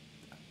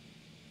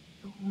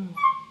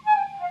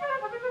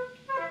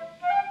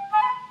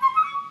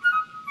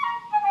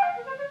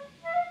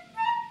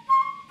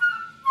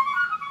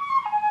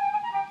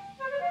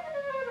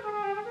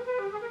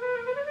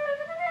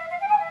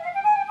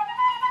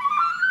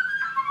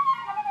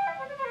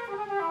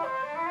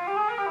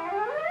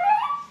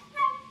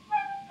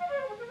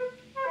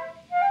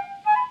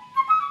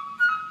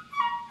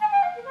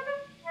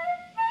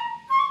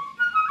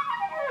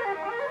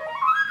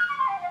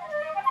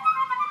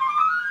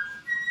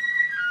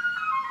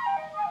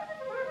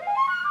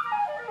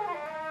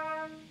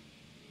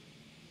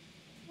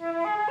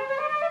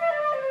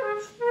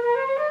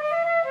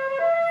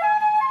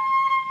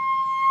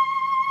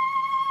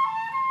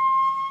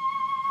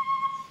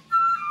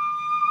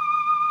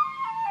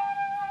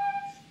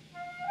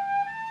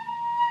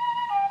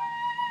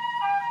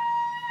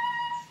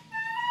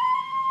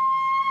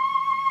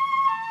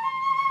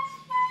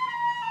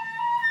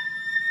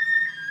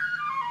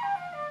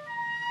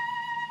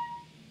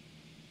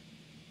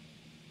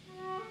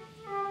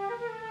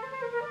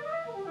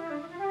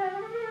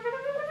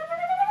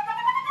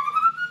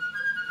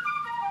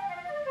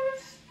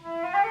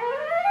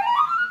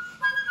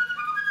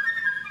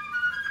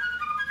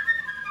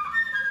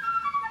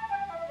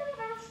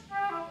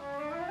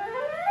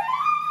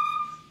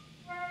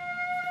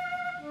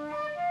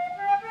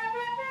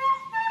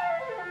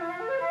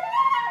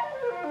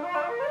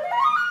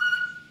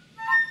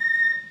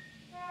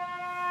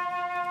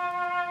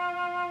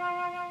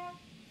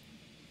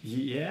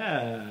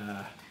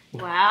 Yeah.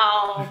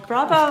 Wow,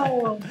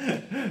 bravo.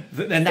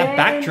 And that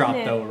backdrop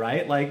though,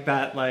 right? Like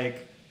that,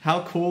 like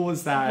how cool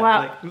was that?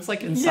 Wow. Like it was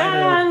like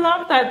inside I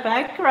love that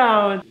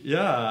background.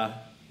 yeah,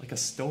 like a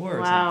store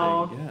or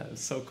Wow. something. Yeah,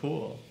 it's so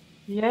cool.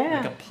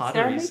 Yeah. Like a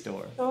pottery ceramic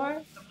store.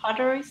 A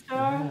pottery store.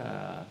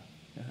 Yeah.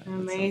 Yeah, that's so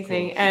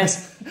Amazing. cool. And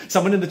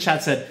someone in the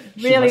chat said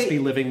she really- must be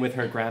living with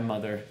her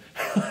grandmother.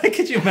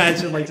 Could you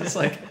imagine, like just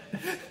like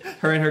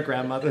her and her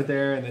grandmother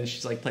there, and then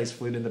she's like plays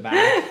flute in the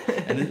back,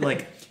 and then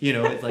like you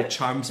know it like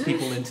charms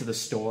people into the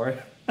store.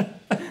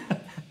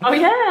 Oh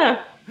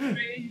yeah,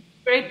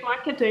 great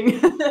marketing.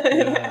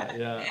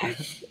 Yeah.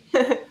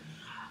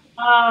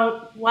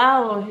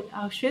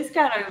 Wow, she's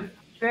got a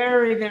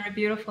very, very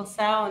beautiful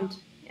sound,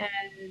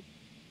 and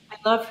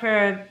I love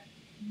her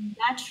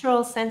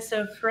natural sense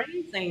of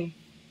phrasing.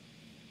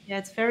 Yeah,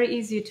 it's very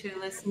easy to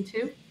listen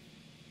to.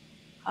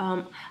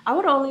 I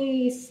would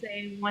only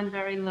say one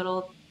very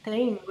little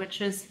thing,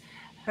 which is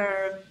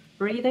her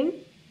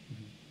breathing.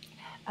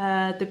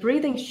 The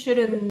breathing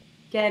shouldn't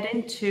get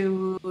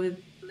into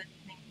listening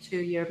to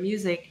your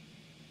music.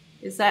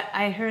 Is that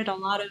I heard a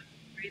lot of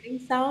breathing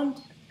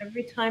sound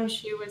every time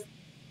she was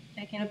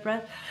taking a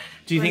breath.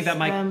 Do you think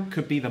that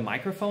could be the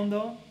microphone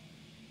though?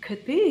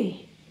 Could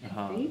be.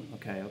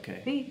 Okay.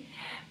 Could be.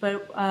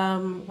 But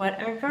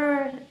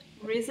whatever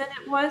reason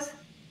it was,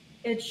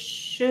 it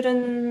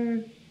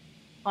shouldn't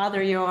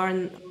bother you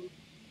on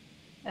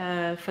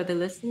for the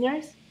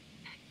listeners.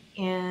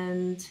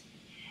 And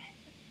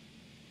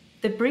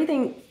the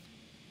breathing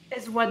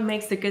is what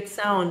makes a good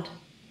sound.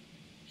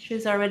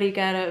 She's already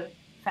got a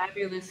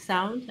fabulous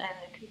sound, and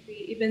it could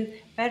be even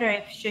better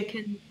if she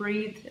can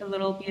breathe a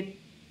little bit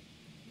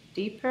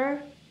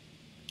deeper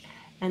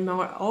and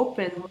more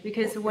open,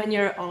 because when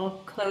you're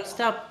all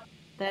closed up,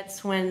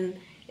 that's when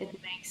it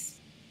makes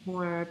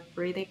more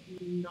breathing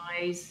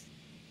noise.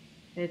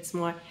 It's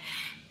more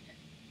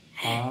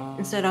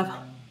instead of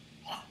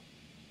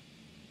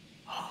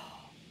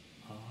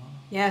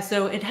yeah,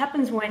 so it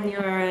happens when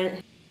you're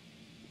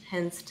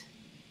tensed.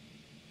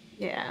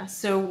 Yeah,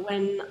 so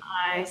when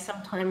I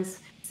sometimes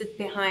sit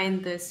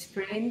behind the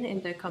screen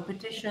in the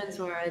competitions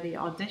or the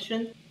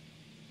audition,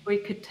 we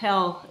could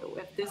tell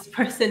if this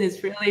person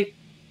is really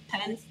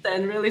tense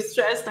and really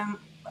stressed. And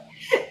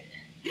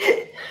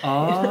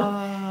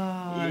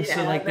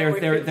so like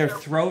their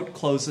throat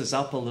closes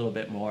up a little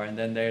bit more, and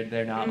then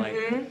they're not like,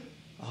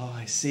 oh,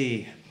 I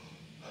see.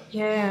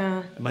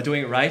 Yeah. Am I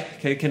doing it right?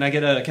 Okay, can I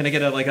get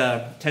a like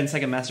a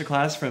 10-second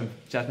masterclass from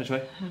Jasmine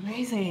Choi?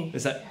 Amazing.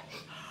 Is that?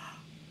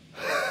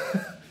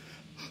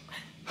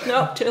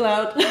 No, too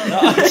loud. No,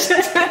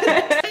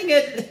 dang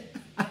it.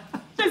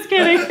 Just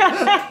kidding.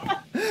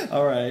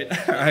 All right.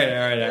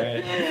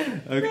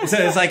 Okay, so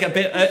it's like a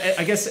bit.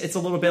 I guess it's a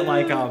little bit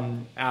like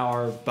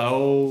our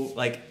bow.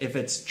 Like if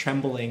it's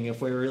trembling, if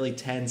we're really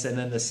tense, and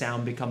then the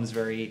sound becomes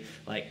very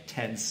like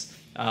tense.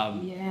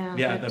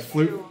 Yeah. The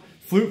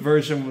flute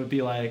version would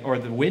be like, or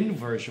the wind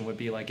version would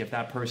be like if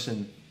that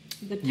person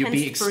you'd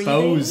be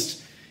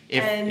exposed.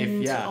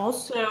 And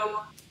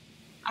also,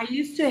 I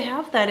used to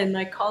have that in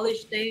my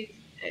college days.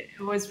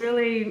 It was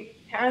really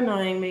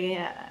paranoying me,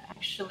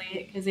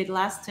 actually, because it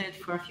lasted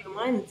for a few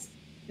months.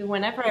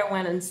 Whenever I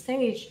went on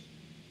stage,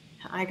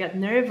 I got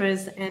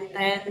nervous, and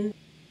then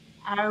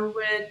I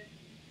would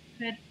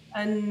put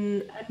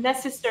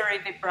unnecessary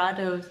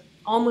vibratos,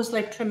 almost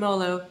like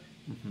tremolo.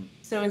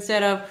 So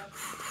instead of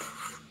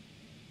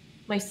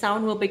my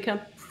sound will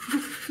become.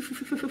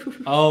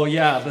 Oh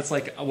yeah, that's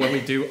like when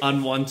we do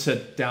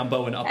unwanted down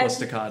bow and upper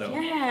staccato.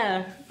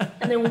 Yeah,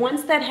 and then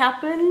once that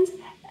happens,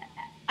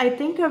 I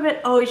think of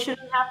it. Oh, it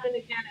shouldn't happen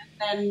again, and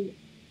then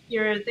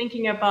you're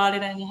thinking about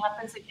it, and it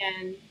happens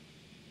again.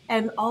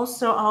 And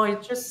also, oh,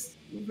 it just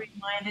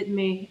reminded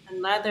me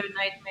another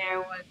nightmare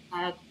was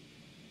that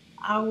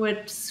I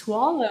would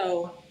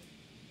swallow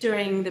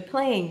during the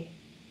playing.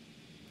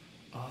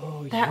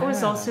 Oh, That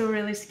was yeah. also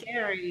really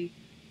scary.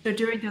 So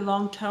during the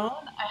long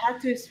tone, I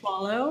had to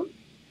swallow.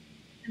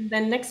 And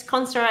then next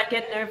concert, I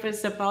get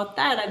nervous about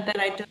that. And then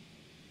I do.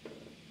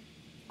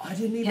 I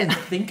didn't even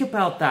think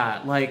about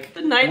that. Like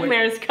The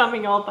nightmare is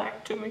coming all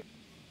back to me.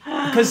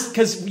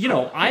 Because you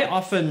know, I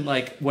often,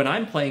 like, when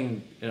I'm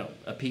playing, you know,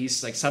 a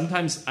piece, like,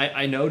 sometimes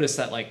I notice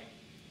that, like,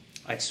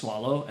 I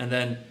swallow, and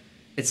then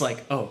it's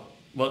like, oh,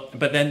 well,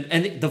 but then,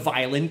 and the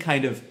violin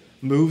kind of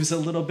moves a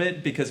little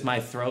bit because my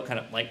throat kind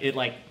of, like, it,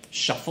 like,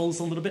 shuffles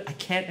a little bit. I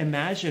can't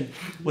imagine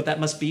what that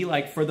must be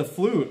like for the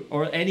flute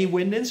or any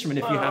wind instrument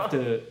if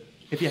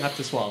you have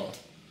to swallow.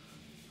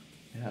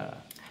 Yeah.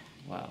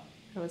 Wow.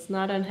 It was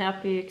not an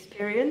happy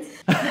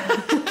experience.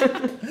 Wow.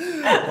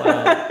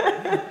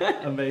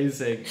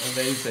 Amazing.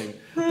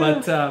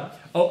 But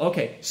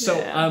okay. So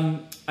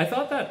I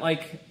thought that,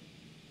 like,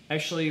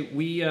 actually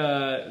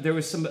there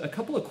was a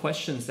couple of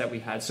questions that we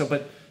had. So,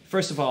 but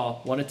first of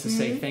all, wanted to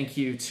say thank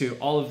you to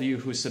all of you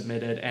who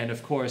submitted, and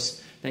of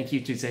course, thank you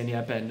to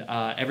Zeynep and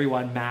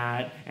everyone,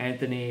 Matt,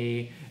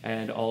 Anthony,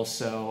 and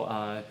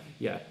also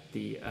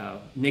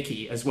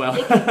Nikki as well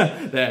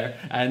there.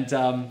 And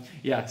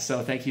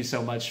so thank you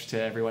so much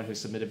to everyone who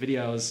submitted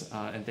videos,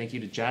 and thank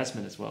you to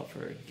Jasmine as well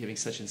for giving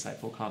such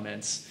insightful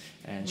comments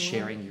and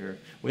sharing your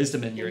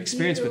wisdom and your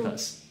experience with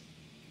us.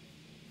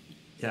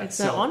 Yeah, it's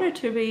an honor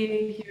to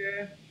be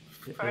here.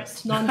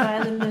 First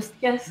non-violinist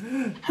guest.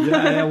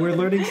 Yeah, we're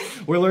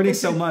learning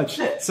so much.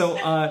 So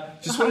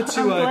just wanted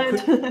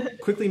to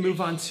quickly move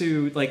on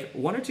to, like,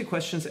 one or two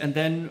questions, and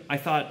then I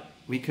thought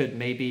we could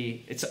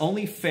maybe, it's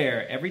only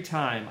fair every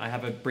time I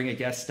bring a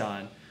guest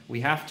on,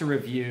 we have to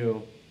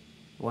review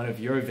one or two of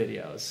your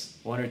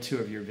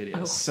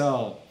videos.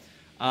 So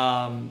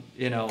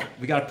you know,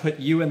 we got to put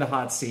you in the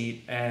hot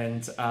seat,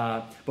 and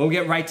but we'll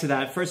get right to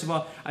that. First of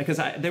all, because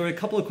there were a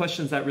couple of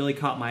questions that really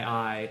caught my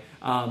eye,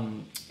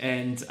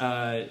 and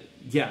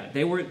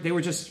they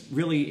were just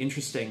really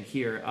interesting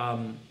here.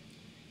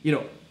 You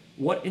know,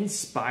 what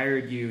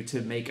inspired you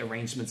to make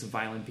arrangements of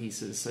violin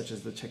pieces such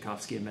as the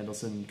Tchaikovsky and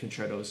Mendelssohn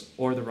concertos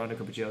or the Rondo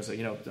Capriccioso?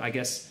 You know, I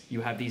guess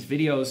you have these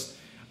videos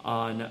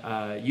on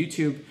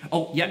YouTube.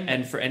 Oh, yeah,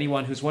 and for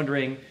anyone who's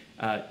wondering,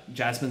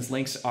 Jasmine's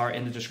links are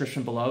in the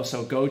description below,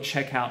 so go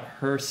check out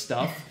her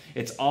stuff.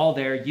 It's all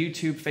there: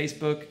 YouTube,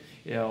 Facebook,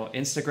 you know,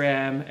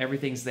 Instagram,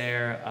 everything's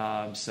there.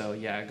 So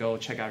yeah, go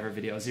check out her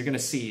videos. You're gonna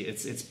see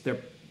they're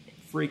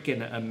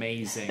freaking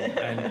amazing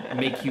and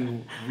make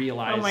you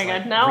realize. Oh my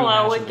god! Now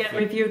I would get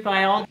reviewed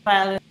by all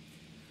violinists.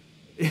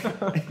 yeah,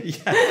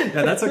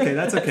 that's okay.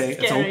 That's okay.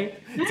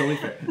 It's only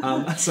fair.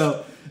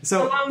 So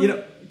you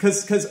know.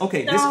 Because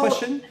okay, this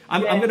question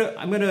I'm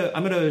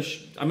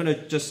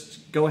gonna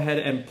just go ahead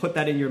and put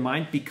that in your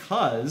mind,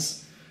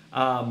 because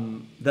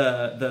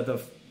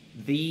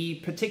the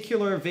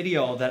particular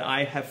video that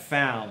I have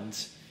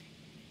found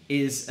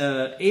is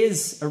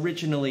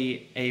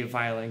originally a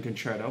violin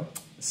concerto.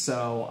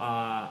 So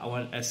I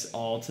want us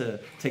all to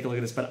take a look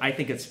at this, but I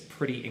think it's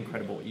pretty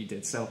incredible what you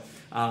did. So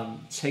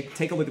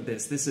take a look at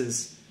this. This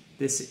is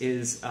this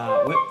is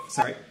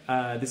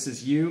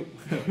you,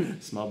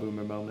 small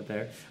boomer moment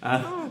there,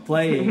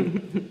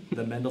 playing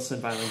the Mendelssohn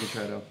Violin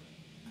Concerto.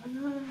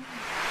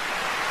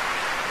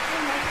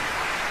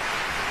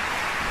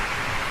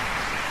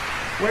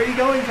 Where are you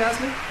going,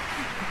 Jasmine?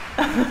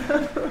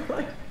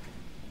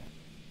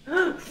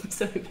 I'm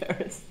so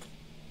embarrassed.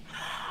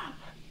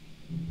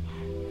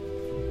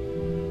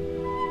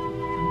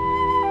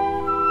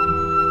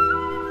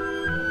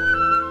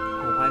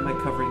 Oh, why am I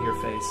covering your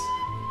face?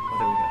 Oh,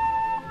 there we go.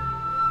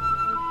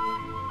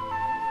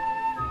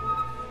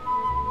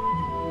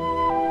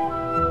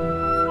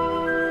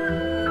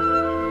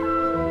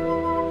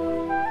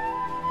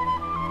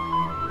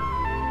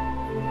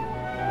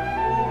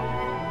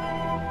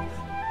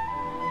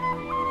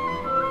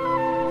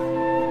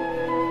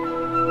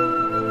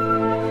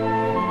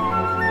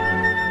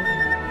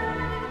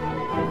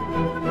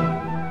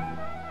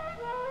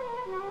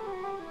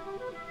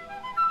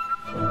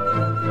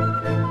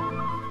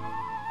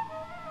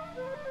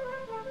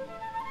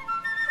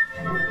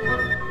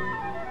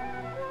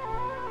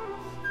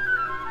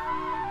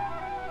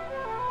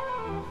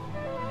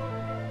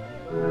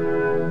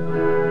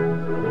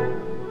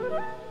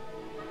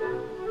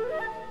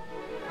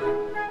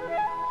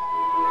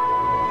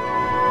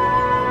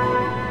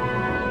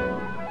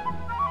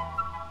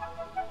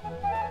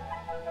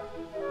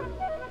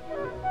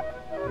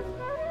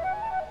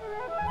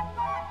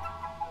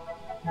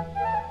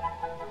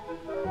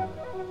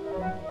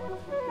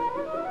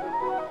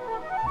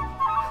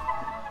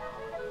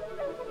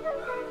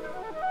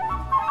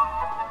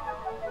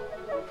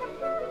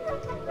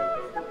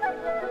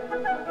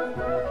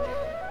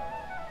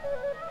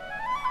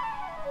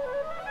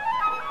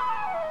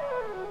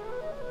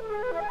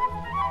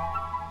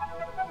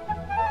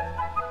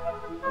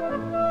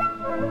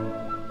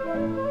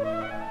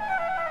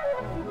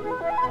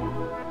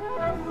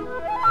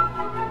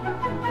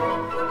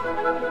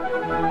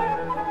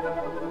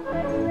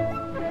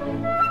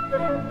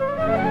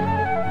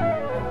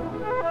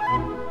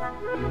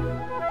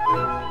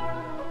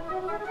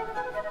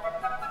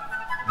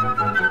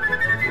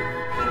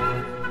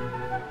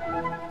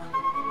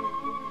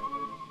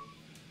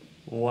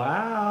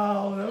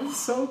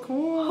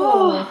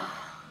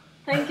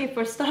 Thank you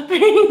for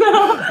stopping.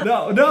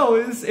 No,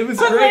 it was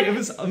great. It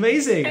was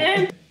amazing.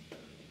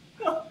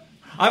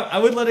 I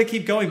would let it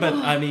keep going, but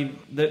I mean,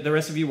 the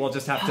rest of you will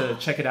just have to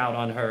check it out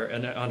on her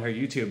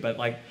YouTube. But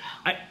like,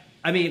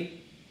 I mean,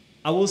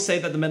 I will say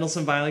that the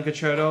Mendelssohn Violin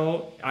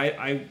Concerto,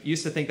 I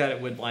used to think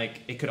that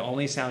it could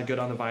only sound good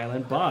on the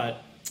violin,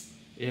 but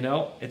you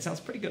know, it sounds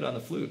pretty good on the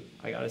flute,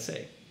 I gotta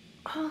say.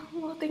 Oh,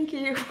 well, thank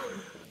you.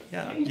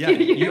 Yeah,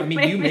 You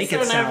make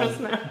it so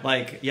sound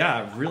like,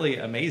 yeah, really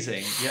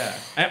amazing. Yeah.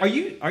 Are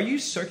you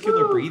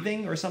circular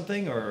breathing or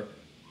something, or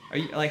are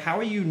you like, how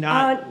are you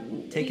not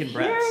taking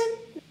breaths?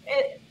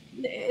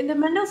 In the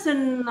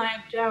Mendelssohn,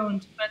 I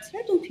don't, but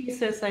certain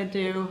pieces I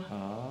do.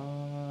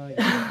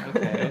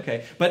 Yeah,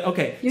 okay. But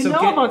okay. You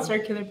know about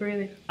circular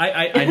breathing.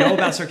 I know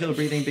about circular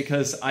breathing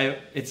because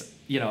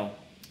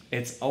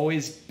it's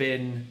always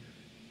been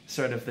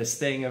sort of this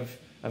thing of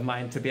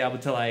mine to be able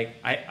to like,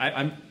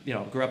 I'm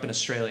grew up in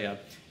Australia,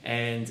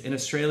 and in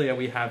Australia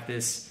we have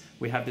this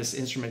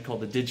instrument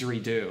called the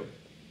didgeridoo.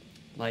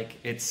 Like,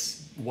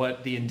 it's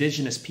what the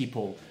indigenous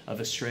people of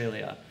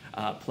Australia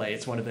play.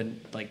 It's one of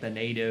the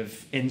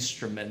native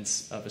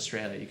instruments of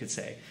Australia, you could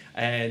say.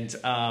 And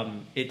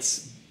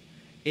it's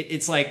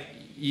like,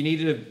 you need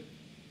to,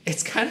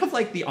 it's kind of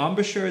like the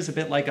embouchure is a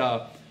bit like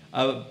a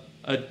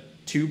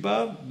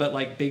tuba, but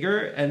like bigger,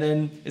 and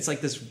then it's like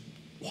this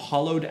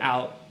hollowed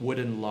out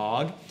wooden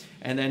log,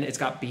 and then it's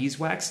got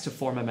beeswax to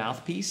form a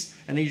mouthpiece,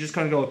 and then you just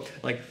kind of go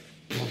like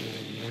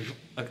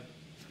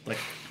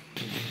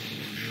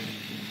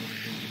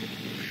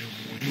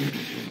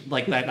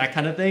that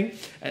kind of thing.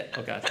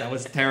 Oh gosh, that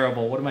was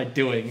terrible. What am I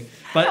doing?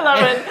 But I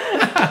love it.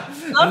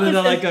 And then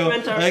they'll like go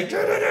like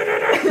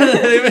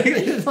they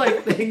make these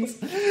like things,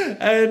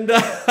 and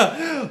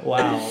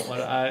wow.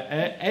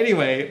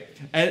 Anyway,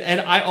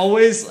 and I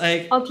always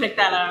like. I'll check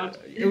that out.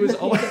 It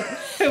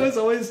was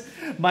always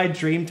my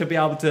dream to be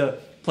able to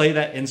play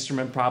that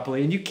instrument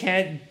properly, and you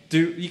can't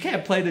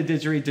play the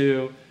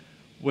didgeridoo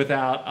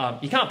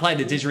without you can't play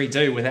the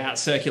didgeridoo without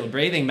circular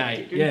breathing,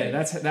 mate. Yeah,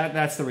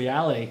 that's the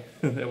reality.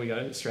 There we go,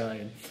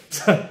 Australian.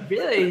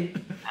 Really?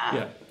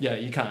 Yeah,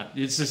 you can't.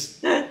 It's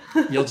just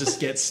you'll just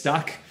get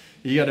stuck.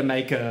 You got to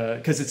make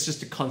because it's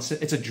just a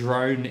constant. It's a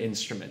drone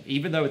instrument,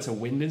 even though it's a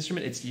wind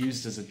instrument. It's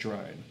used as a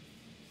drone.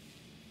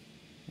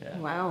 Yeah.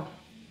 Wow.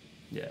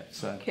 Yeah.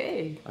 So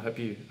okay. I hope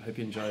you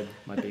enjoyed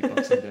my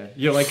beatboxing there.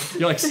 You're like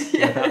Yes.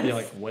 you're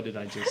like, what did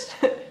I just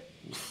hear?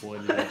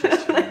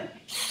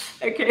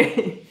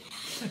 Okay.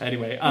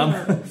 Anyway,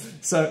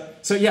 so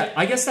yeah,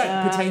 I guess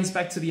that pertains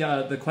back to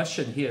the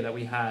question here that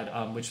we had,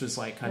 which was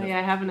like kind of. Yeah,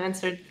 I haven't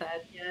answered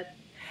that yet.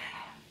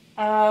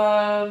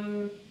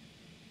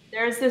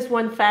 There's this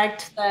one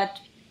fact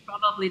that you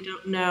probably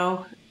don't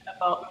know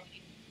about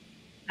me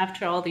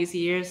after all these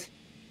years.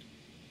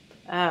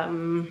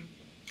 I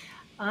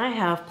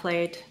have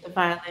played the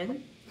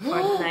violin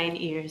for 9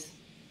 years.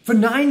 For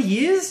 9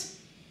 years?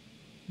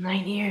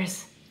 9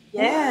 years.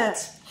 What? Yeah.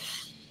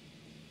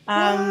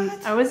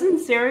 I wasn't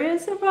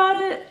serious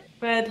about it,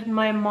 but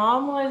my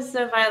mom was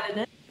a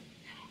violinist.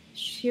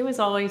 She was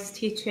always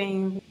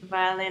teaching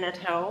violin at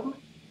home,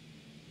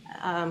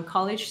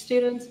 college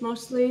students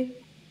mostly.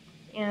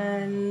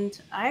 And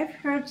I've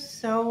heard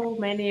so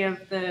many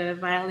of the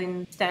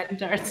violin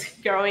standards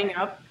growing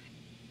up,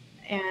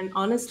 and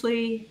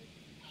honestly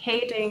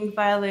hating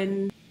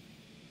violin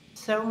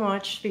so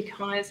much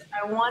because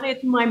I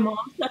wanted my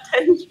mom's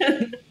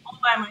attention all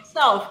by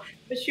myself,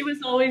 but she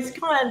was always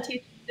gone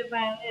teaching the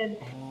violin.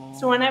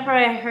 So whenever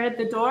I heard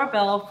the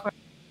doorbell for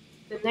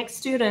the next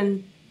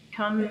student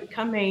coming,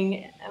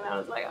 and I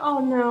was like, oh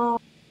no,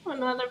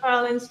 another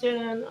violin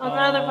student,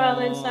 another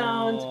violin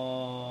sound.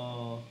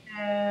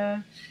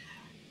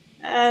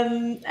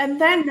 And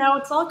then now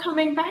it's all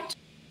coming back to,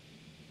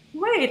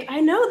 wait,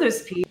 I know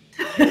this piece.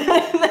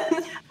 I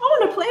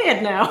want to play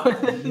it now.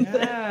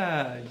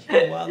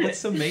 Yeah, wow,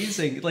 that's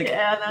amazing. Like,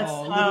 that's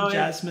little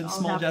Jasmine,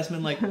 small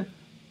Jasmine, like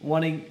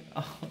wanting.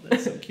 Oh,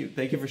 that's so cute.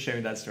 Thank you for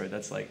sharing that story.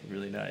 That's like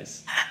really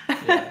nice.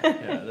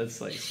 Yeah, that's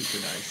like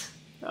super nice.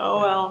 Oh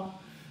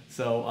well.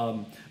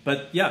 So,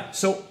 but yeah,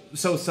 so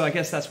I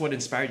guess that's what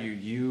inspired you.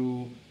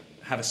 You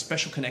have a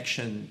special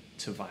connection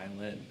to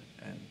violin,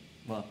 and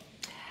well,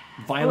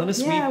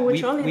 violinists. Well, yeah,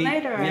 we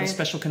later. We have a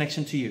special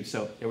connection to you.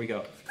 So there we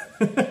go.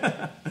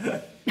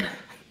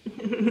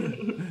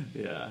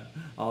 Yeah,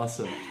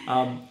 awesome.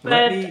 But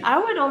I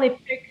would only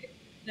pick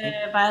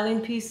the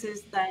violin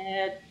pieces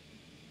that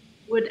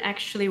would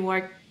actually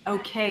work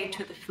okay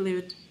to the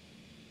flute,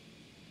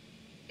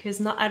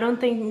 because I don't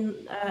think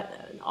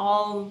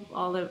all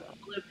of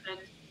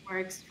it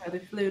works for the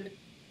flute.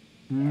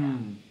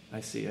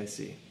 I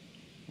see.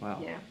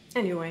 Wow. Yeah.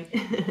 Anyway.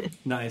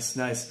 Nice.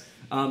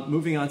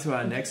 Moving on to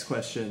our next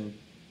question.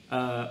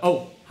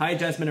 Hi,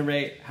 Jasmine and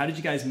Ray. How did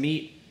you guys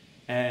meet?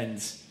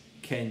 And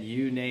can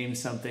you name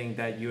something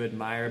that you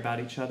admire about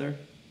each other?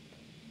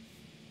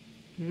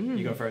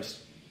 You go first.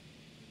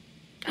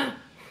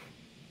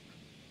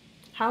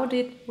 How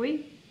did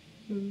we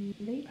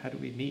meet? How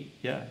did we meet?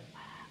 Yeah.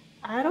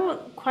 I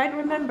don't quite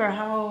remember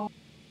how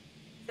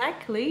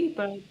exactly,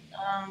 but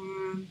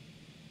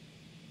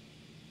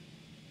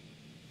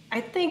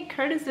I think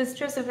Curtis is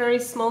just a very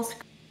small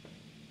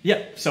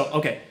Yeah. So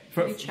okay.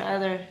 For each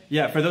other.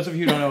 Yeah. For those of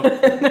you who don't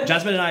know,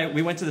 Jasmine and I,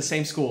 we went to the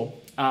same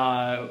school,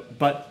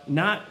 but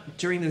not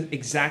during the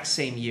exact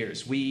same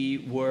years.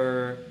 We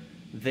were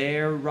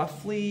there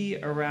roughly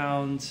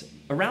around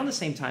the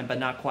same time, but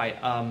not quite.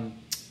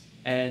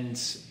 And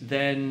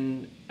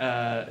then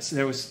so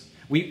there was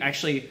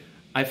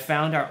I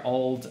found our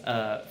old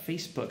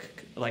Facebook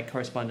like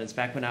correspondence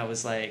back when I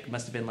was like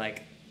must have been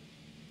like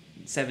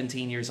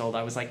 17 years old.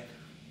 I was like,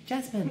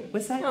 Jasmine,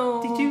 was that?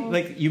 Aww. Did you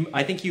like you?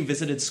 I think you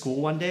visited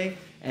school one day,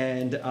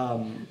 and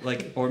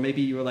like, or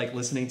maybe you were like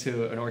listening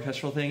to an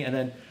orchestral thing, and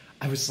then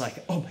I was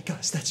like, oh my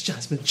gosh, that's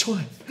Jasmine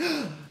Choi.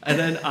 And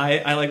then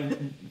I like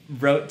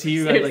wrote to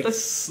you,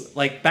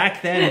 like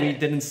back then we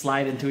didn't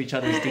slide into each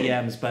other's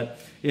DMs, but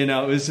you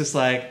know, it was just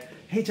like,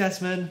 hey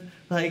Jasmine,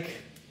 like,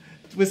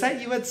 was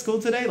that you at school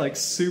today? Like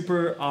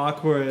super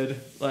awkward,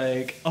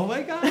 like, oh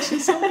my gosh,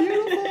 she's so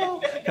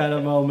beautiful kind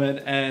of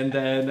moment. And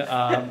then,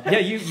 yeah,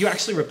 you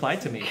actually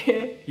replied to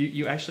me.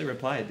 You actually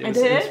replied. It was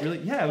really,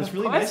 yeah, it was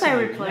really nice. Of course I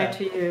replied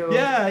to you.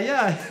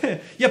 Yeah.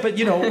 Yeah, but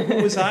you know,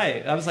 who was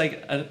I? I was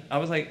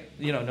like,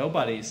 you know,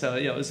 nobody. So,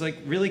 you know, it was like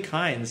really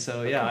kind.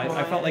 So yeah,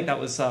 I felt like that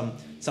was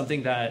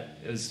something that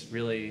was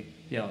really,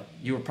 you know,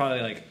 you were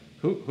probably like,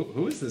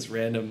 who is this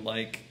random,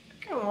 like,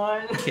 come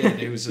on, kid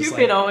who's just You've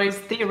like, been always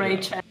the right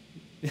Chen.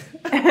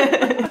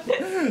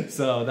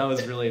 So that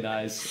was really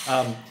nice.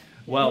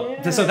 Well,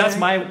 yeah, so that's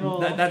my cool.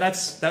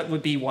 that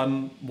would be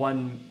one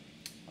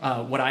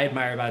what I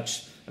admire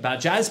about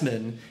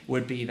Jasmine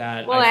would be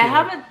that. Well, I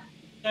haven't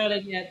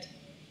started yet.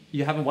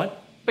 You haven't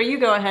what? But you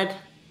go ahead.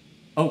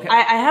 Okay.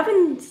 I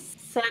haven't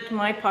said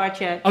my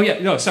part yet. Oh yeah,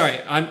 no, sorry,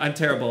 I'm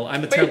terrible.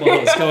 I'm a terrible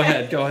host. Go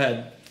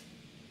ahead.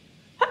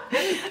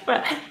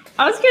 But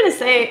I was gonna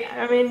say,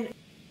 I mean,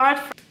 apart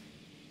from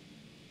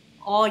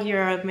all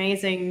your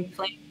amazing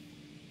playing,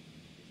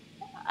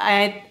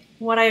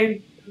 what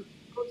I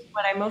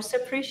most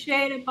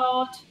appreciate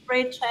about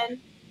Ray Chen is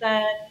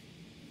that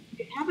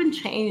you haven't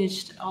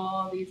changed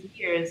all these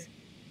years.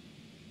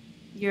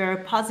 Your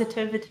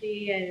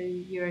positivity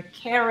and your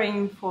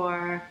caring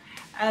for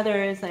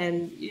others,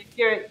 and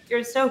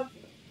you're so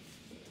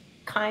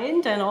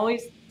kind and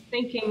always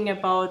thinking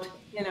about,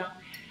 you know,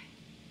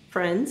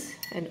 friends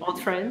and old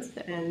friends.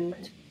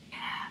 And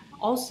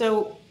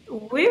also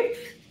we've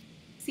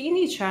seen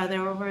each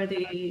other over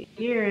the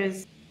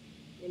years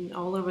in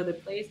all over the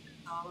place,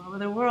 all over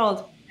the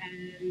world,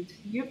 and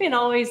you've been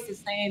always the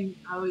same.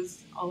 I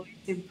was always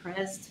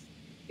impressed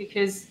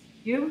because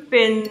you've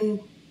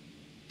been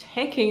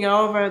taking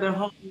over the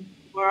whole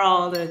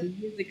world and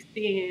music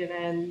scene,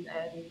 and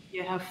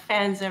you have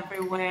fans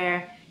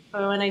everywhere.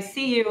 But when I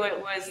see you, it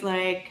was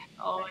like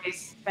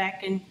always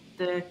back in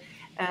the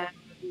I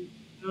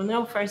don't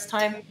know, first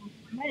time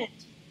we met.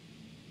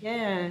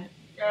 Yeah,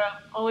 you're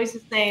always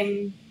the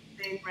same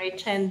Ray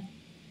Chen to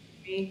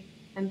me,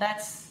 and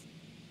that's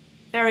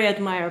very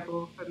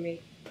admirable for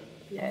me.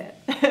 Yeah.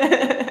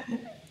 I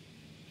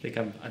think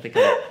I'm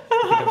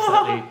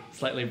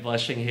slightly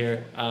blushing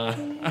here.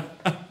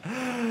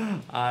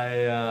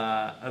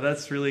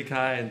 That's really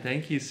kind.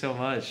 Thank you so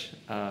much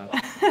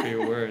for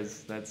your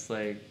words. That's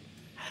like.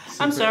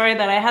 Super... I'm sorry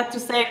that I had to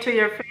say it to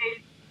your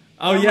face.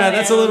 Oh yeah,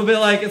 that's a little bit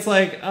like it's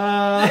like.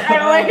 I'm just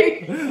gonna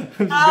like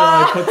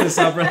put this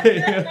up right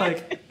here,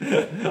 like.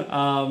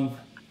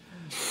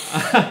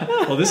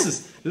 Well, this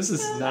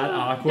is not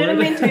awkward. Didn't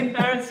mean to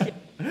embarrass you.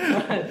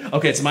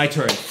 Okay, it's my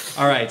turn.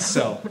 All right,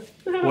 so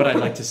what I'd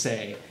like to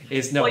say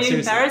is no. Well, you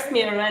seriously. Embarrassed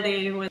me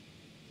already with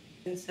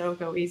so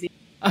go easy.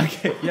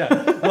 Okay,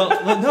 yeah.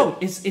 Well, no,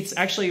 it's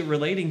actually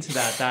relating to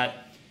that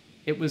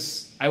it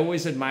was. I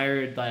always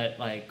admired that,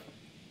 like,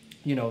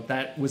 you know,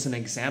 that was an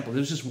example. There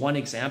was just one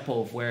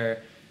example of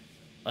where,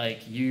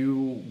 like,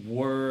 you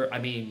were. I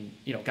mean,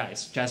 you know,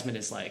 guys, Jasmine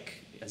has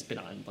been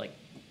on like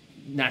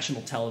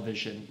national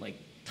television like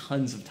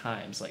tons of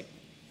times, like.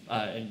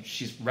 And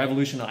she's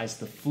revolutionized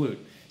the flute.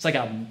 It's like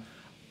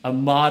a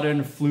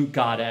modern flute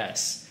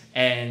goddess,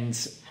 and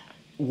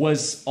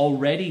was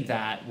already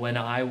that when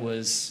I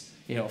was,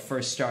 you know,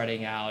 first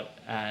starting out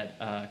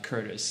at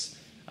Curtis.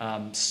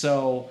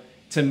 So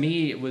to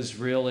me, it was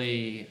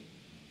really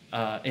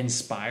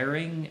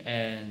inspiring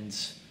and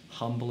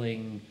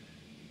humbling,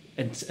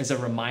 and as a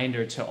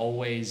reminder to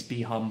always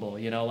be humble.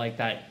 You know, like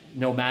that.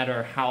 No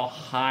matter how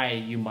high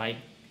you might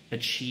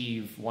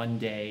achieve one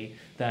day,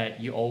 that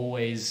you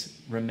always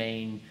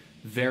remain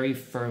very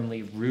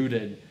firmly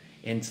rooted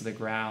into the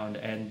ground.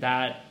 And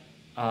that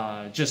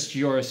just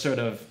your sort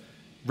of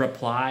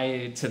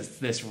reply to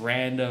this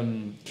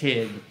random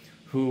kid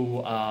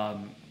who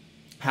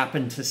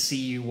happened to see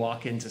you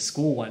walk into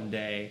school one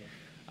day,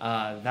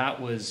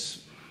 that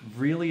was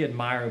really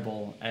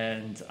admirable.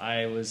 And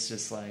I was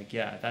just like,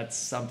 yeah, that's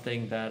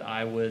something that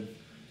I would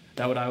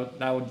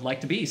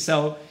like to be.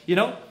 So, you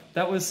know,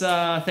 that was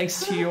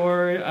thanks to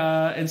your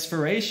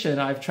inspiration.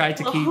 I've tried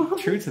to keep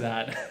true to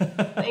that.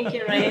 Thank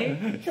you,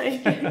 Ray.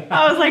 Thank you.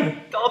 I was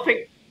like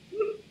gulping.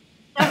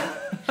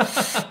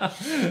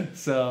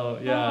 So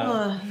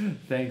yeah,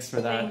 thanks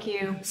for that. Thank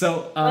you.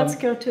 So let's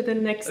go to the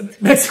next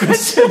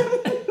question.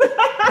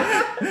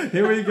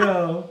 Here we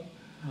go.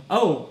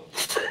 Oh,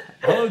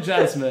 hello,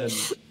 Jasmine.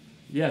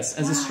 Yes,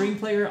 as a string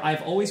player,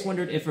 I've always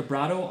wondered if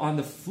vibrato on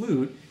the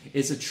flute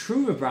is a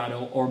true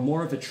vibrato or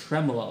more of a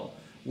tremolo.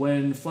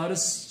 When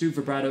flautists do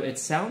vibrato, it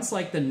sounds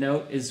like the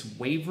note is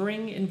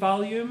wavering in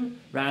volume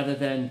rather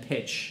than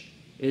pitch.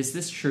 Is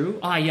this true?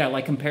 Ah, yeah,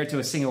 like compared to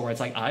a singer where it's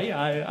like,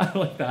 I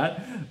like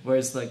that.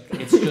 Whereas like,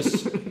 it's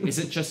just, is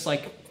it just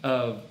like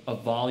a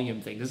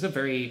volume thing? This is a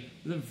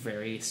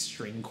very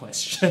string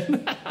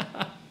question.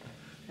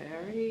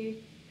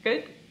 Very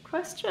good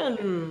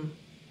question.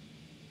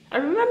 I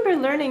remember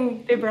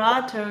learning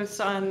vibratos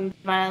on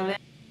violin.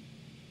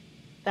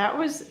 That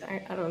was,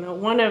 I don't know,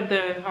 one of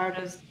the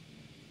hardest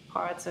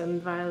parts in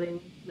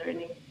violin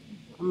learning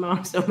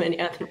among so many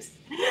others.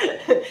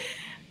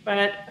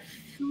 But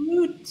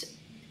flute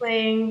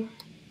playing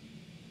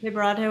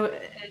vibrato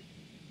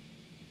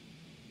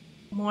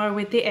more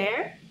with the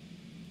air.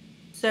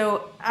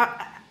 So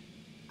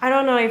I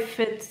don't know if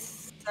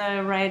it's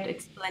the right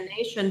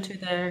explanation to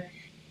the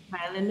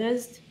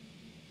violinist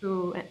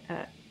who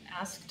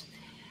asked.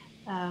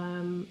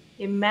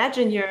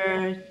 Imagine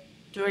you're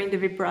doing the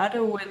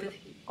vibrato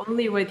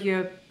only with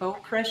your bow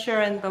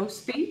pressure and bow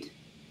speed.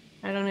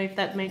 I don't know if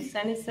that makes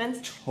any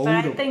sense. Totally.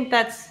 But I think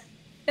that's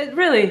it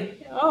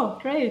really. Oh,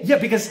 great. Yeah,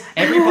 because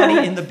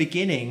everybody in the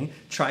beginning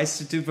tries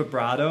to do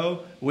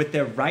vibrato with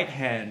their right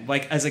hand.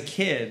 Like as a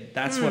kid,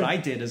 that's what I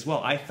did as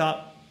well. I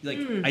thought, like,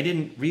 I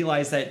didn't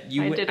realize that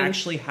you would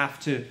actually have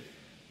to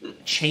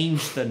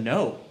change the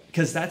note,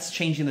 because that's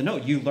changing the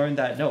note. You learn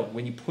that note.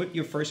 When you put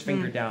your first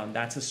finger down,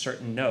 that's a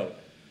certain note.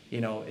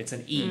 You know, it's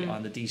an E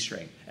on the D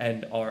string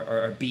and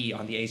or a B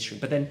on the A string.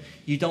 But then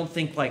you don't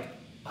think like,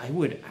 I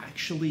would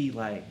actually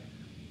like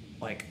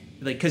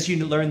because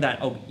you learn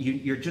that,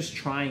 you're just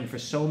trying for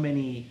so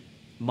many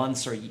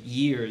months or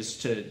years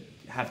to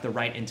have the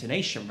right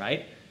intonation,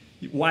 right?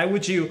 Why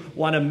would you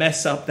want to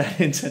mess up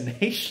that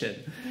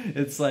intonation?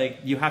 It's like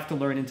you have to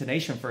learn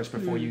intonation first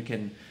before you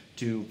can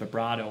do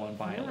vibrato on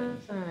violin.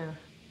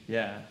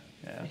 Yeah.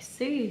 I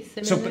see.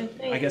 So,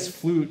 but I guess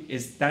flute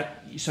is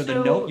that. So the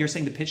note, you're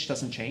saying the pitch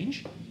doesn't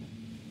change?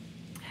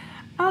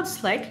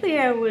 Slightly,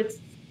 I would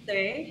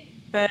say,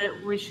 but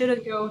we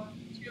shouldn't go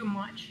too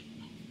much.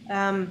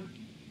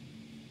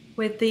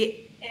 With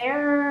the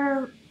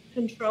air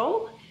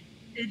control,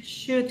 it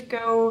should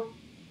go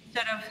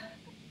sort of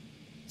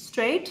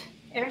straight,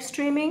 air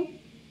streaming,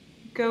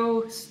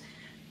 goes.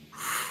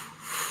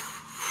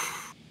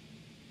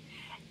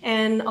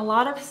 And a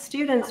lot of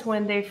students,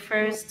 when they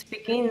first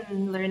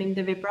begin learning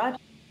the vibrato,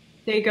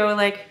 they go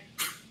like,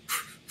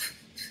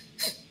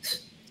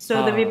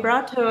 so the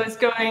vibrato is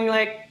going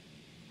like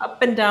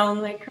up and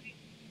down like crazy.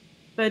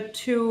 But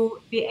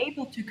to be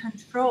able to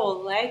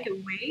control like a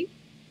wave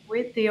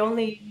with the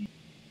only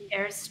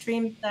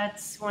airstream,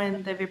 that's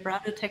when the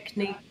vibrato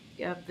technique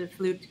of the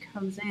flute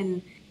comes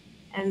in.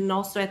 And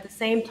also at the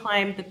same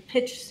time, the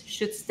pitch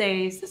should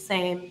stay the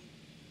same.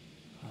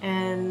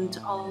 And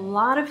a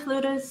lot of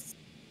flutists,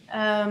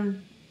 a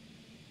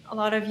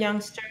lot of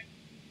youngsters,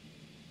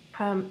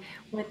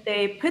 when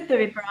they put the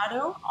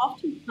vibrato,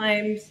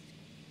 oftentimes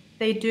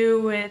they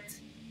do it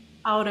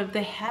out of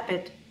the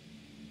habit.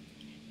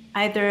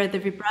 Either the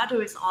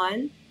vibrato is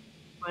on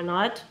or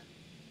not,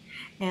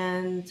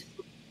 and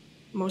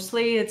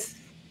mostly it's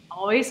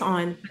always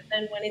on, but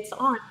then when it's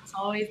on, it's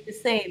always the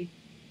same.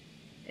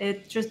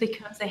 It just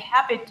becomes a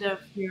habit of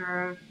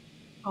your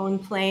own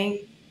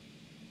playing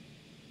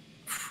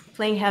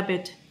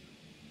habit.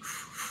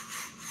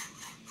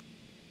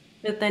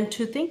 But then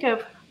to think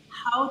of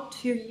how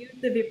to use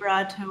the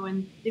vibrato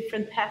in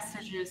different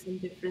passages and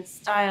different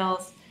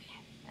styles,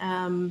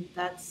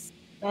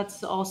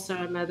 that's also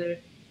another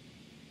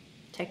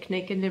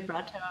technique in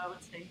vibrato, I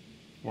would say.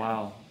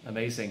 Wow,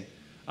 amazing.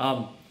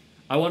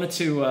 I wanted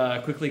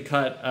to quickly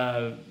cut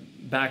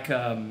back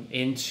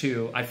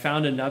into, I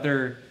found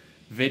another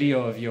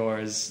video of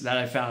yours that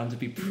I found to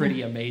be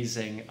pretty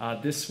amazing.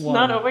 This one...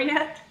 Not over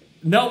yet?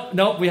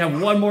 Nope, we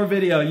have one more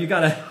video. You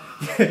gotta...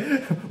 Wait,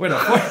 where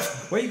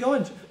are you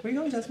going? Where are you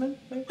going, Jasmine?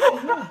 Are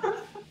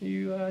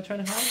you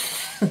trying to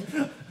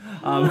hide?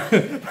 All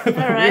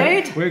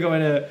right. We're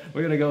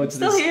gonna go into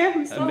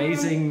this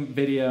amazing here.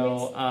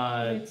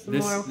 video.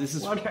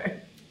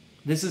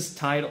 This is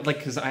titled, like,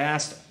 because I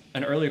asked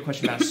an earlier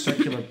question about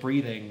circular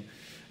breathing,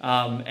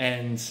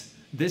 and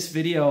this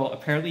video,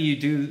 apparently you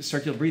do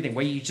circular breathing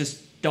where you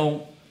just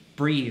don't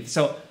breathe.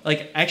 So,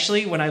 like,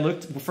 actually, when I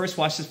first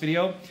watched this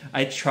video,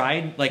 I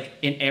tried, like,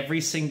 in every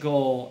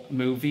single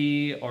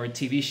movie or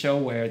TV show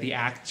where the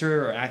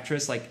actor or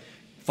actress, like,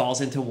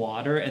 falls into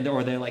water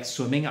or they're, like,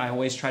 swimming, I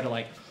always try to,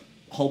 like,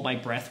 hold my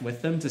breath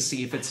with them to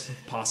see if it's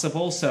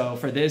possible. So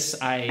for this,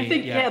 I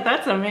think, yeah,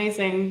 that's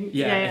amazing.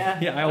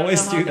 Yeah, I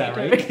always do that,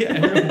 right? Yeah,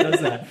 everyone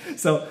does that.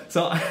 So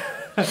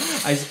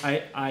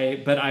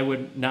but I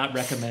would not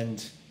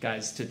recommend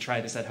guys, to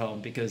try this at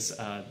home, because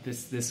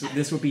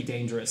this would be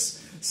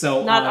dangerous.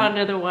 So not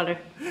under the water.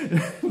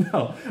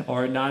 No,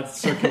 or not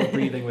circular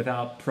breathing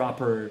without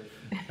proper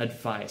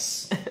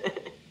advice.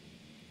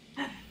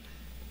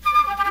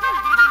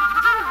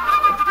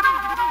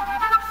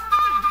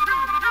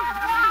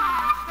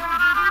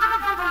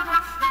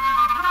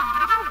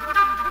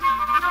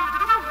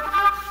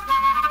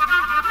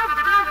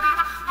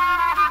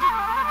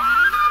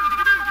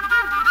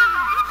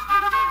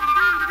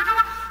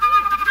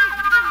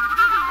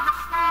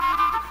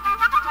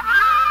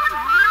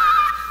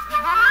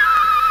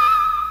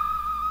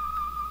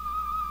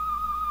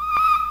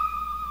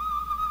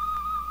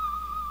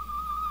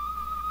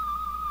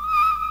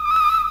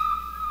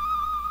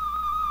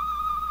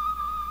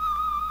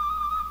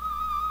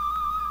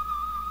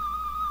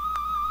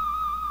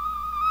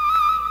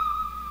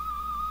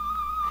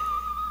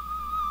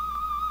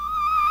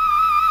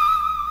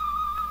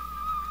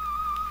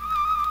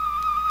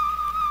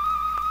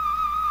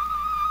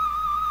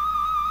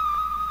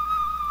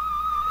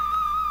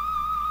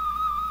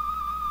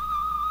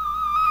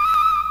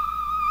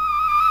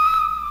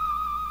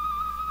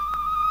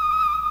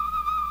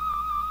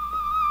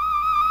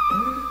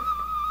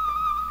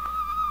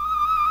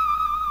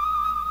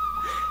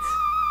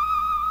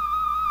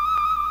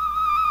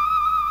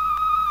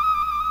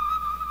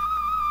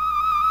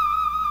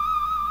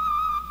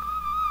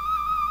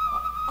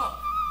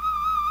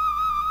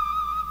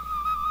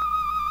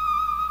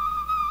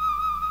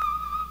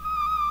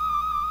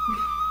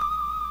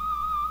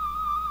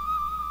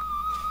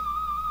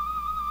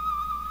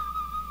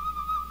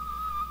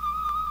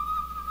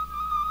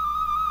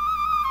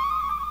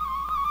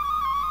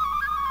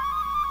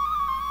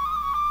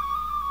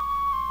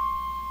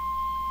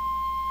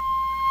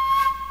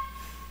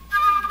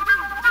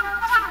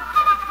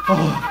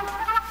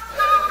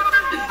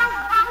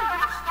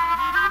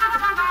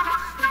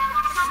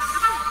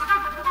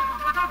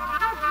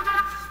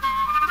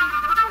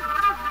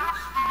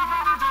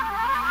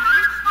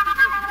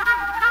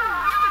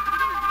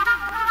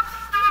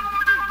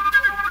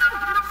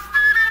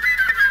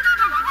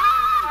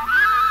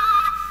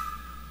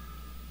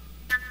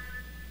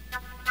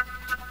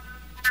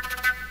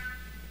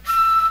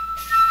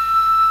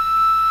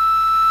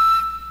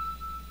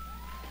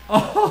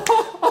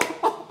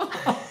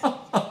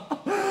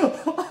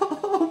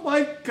 Oh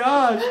my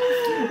god!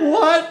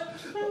 What?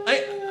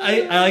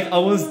 I like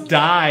almost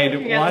died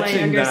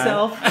watching that.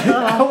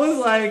 I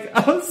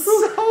was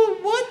so,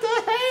 what the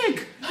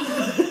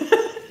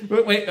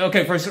heck? Wait,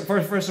 okay. First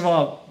of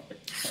all,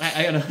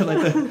 I gotta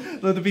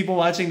let the people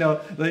watching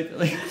know.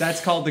 Like that's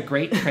called the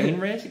Great Train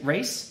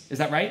Race. Is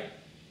that right?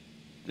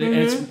 Mm-hmm. And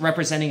it's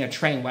representing a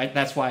train, right?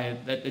 That's why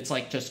it's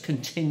like just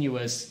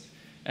continuous.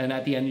 And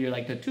at the end, you're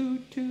like the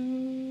toot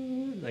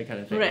toot, that kind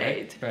of thing.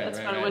 Right. That's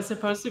what it was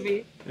supposed to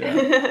be. Yeah.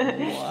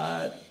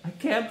 What? I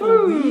can't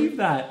believe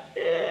that.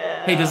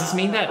 Yeah. Hey, does this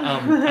mean that? I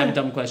have a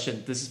dumb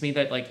question. Does this mean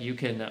that like you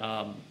can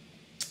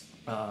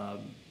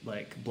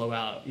like blow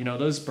out, you know,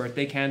 those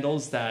birthday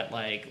candles that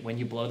like when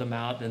you blow them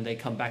out, then they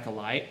come back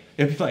alight?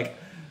 It'd be like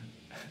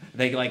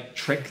they're like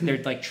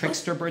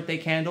trickster birthday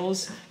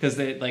candles, because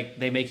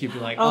they make you be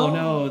like, oh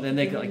no, then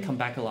they like come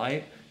back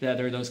alight. Yeah,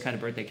 they're those kind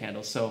of birthday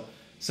candles. So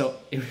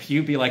if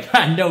you'd be like,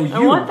 no, you. I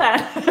want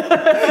that.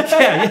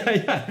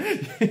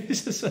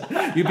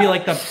 yeah. You'd be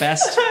like the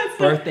best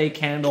birthday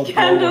candle blower.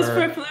 Candles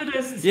for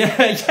flutists.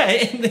 Yeah,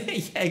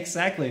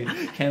 exactly.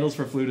 Candles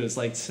for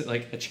flutists,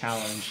 like a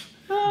challenge.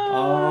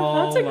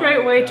 That's a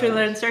great way to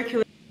learn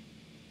circular.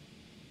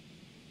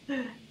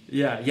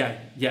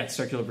 Yeah,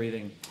 circular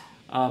breathing.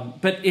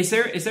 But is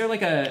there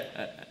like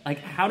like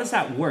how does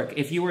that work?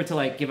 If you were to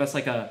like give us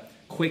like a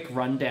quick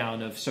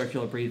rundown of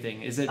circular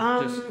breathing, is it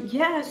just...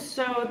 Yeah,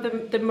 so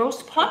the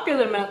most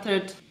popular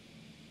method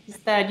is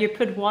that you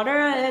put water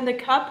in the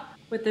cup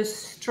with a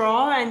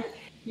straw, and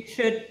you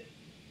should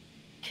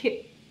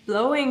keep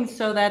blowing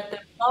so that the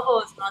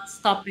bubble is not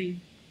stopping.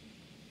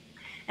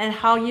 And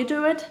how you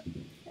do it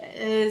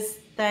is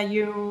that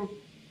you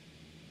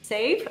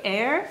save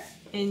air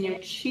in your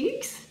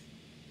cheeks.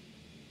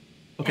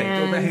 Okay,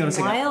 hang on a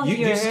second.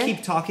 You just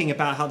keep talking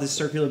about how this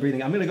circular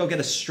breathing. I'm going to go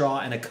get a straw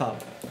and a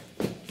cup.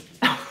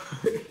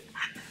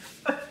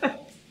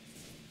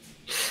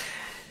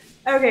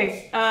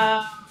 Okay,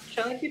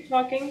 shall I keep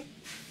talking?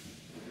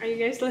 Are you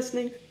guys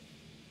listening?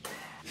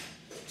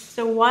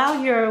 So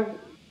while you're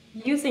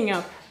using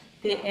up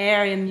the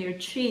air in your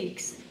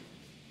cheeks,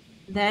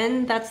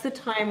 then that's the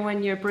time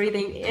when you're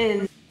breathing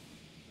in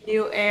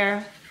new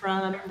air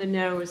from the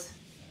nose.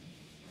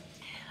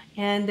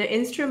 And the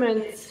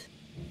instruments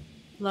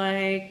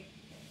like,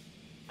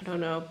 I don't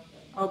know,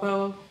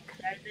 oboe,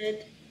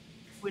 clarinet,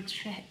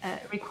 which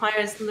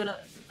requires a little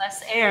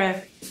less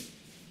air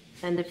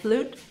than the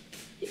flute,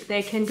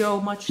 they can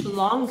go much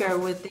longer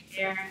with the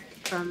air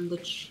from the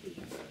cheek.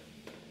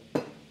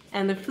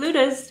 And the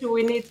flutist,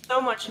 we need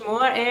so much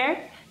more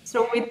air.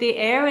 So with the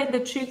air in the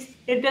cheeks,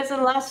 it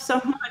doesn't last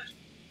so much.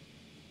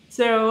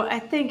 So I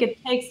think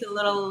it takes a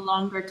little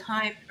longer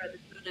time for the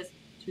flutist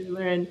to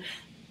learn.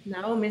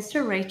 Now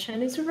Mr. Ray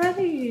Chen is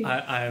ready.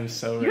 I am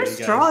so ready, Your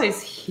straw guys.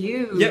 is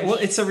huge. Yeah, well,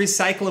 it's a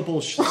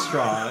recyclable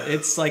straw.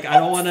 It's like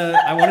I want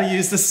to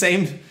use the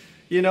same.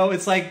 You know,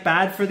 it's like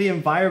bad for the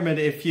environment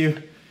if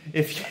you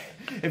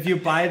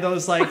buy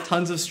those like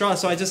tons of straw.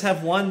 So I just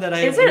have one that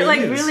I Is it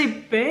like really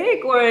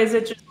big or is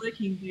it just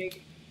looking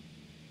big?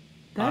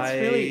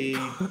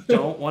 I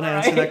don't want to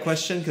answer that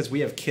question because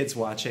we have kids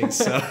watching.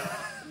 So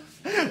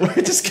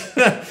we're just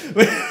gonna.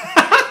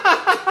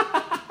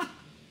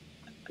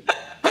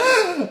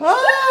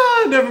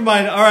 Never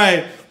mind. All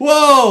right.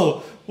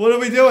 Whoa. What are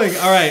we doing?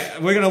 All right.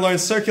 We're gonna learn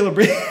circular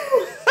breathing.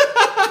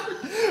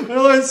 We're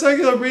gonna learn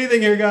circular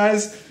breathing here,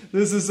 guys.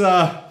 This is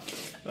all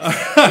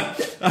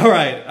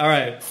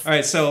right.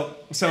 So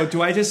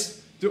do I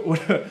just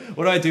what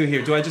do I do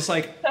here? Do I just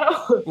like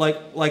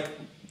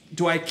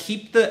do I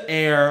keep the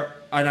air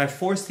and I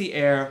force the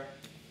air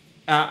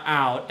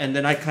out and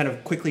then I kind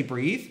of quickly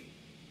breathe?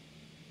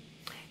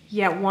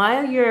 Yeah,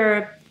 while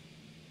you're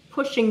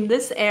pushing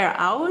this air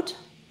out,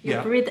 you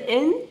breathe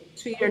in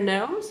to your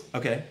nose.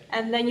 Okay.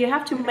 And then you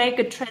have to make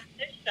a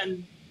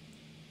transition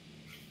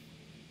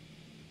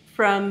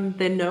from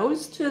the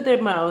nose to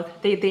the mouth.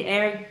 The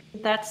air,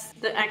 that's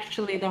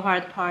actually the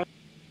hard part.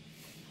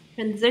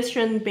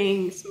 Transition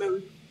being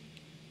smooth.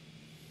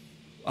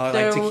 Oh, I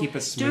like to keep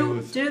it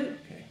smooth.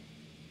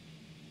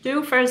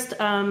 Do first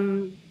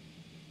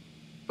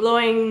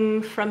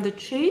blowing from the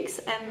cheeks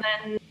and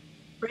then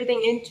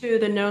breathing into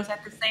the nose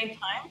at the same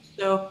time.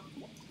 So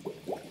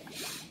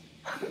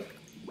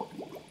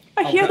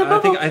I hear the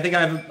bubble. I think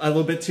I have a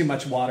little bit too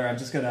much water. I'm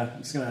just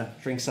gonna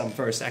drink some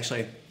first,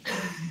 actually.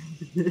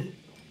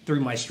 Through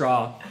my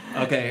straw.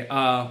 Okay.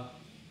 Oh,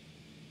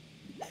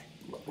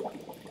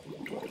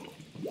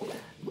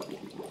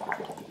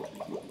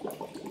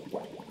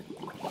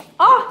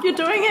 you're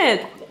doing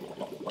it!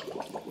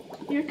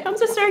 Here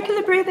comes a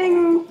circular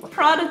breathing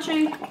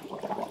prodigy.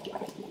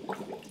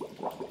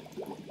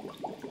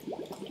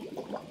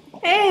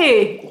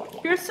 Hey,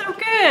 you're so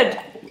good.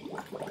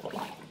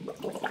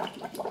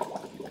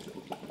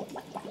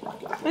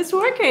 It's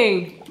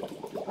working.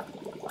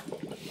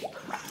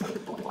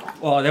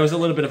 Well, there was a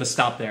little bit of a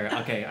stop there.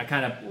 Okay, I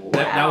kind of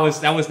that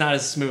was not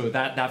as smooth.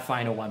 That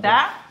final one.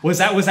 Was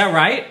that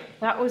right?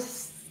 That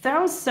was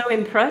so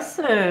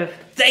impressive.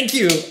 Thank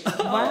you.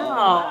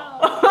 Wow.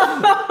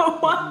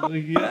 Wow.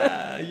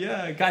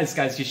 Yeah. Guys,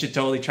 you should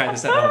totally try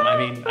this at home.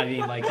 I mean,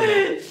 like,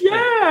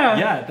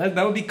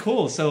 that would be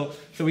cool. So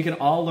we can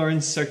all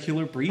learn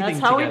circular breathing. That's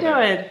how together.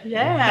 we do it.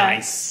 Yeah.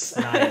 Nice.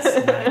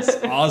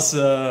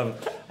 Awesome.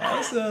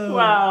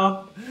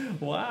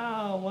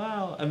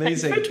 Wow.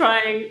 Amazing. Thanks for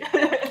trying.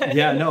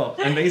 Yeah. No.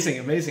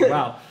 Amazing.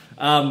 Wow.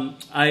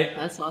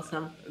 That's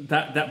awesome.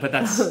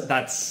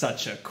 That's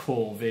such a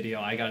cool video.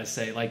 I gotta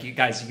say, like, you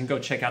guys, you can go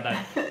check out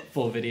that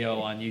full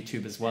video on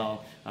YouTube as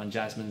well on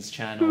Jasmine's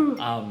channel.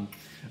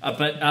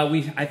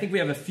 I think we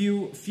have a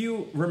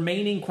few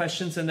remaining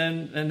questions, and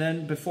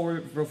then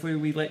before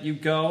we let you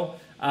go.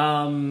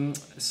 The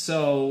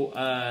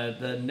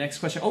next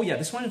question. Oh yeah,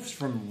 this one is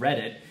from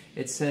Reddit.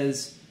 It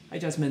says, "Hi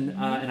Jasmine,"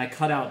 and I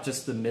cut out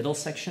just the middle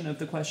section of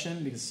the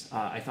question because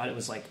I thought it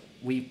was like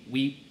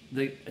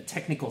a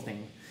technical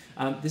thing.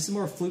 This is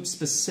more a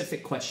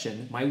flute-specific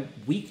question. My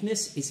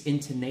weakness is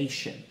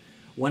intonation.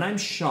 When I'm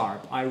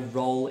sharp, I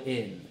roll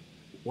in.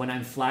 When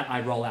I'm flat,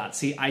 I roll out.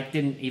 See, I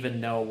didn't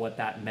even know what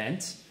that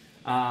meant.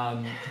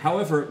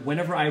 However,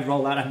 whenever I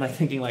roll out, I'm like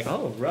thinking like,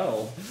 oh,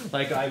 roll.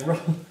 Like I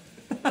roll.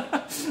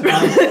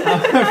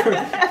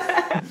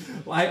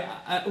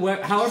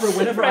 However,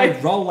 whenever I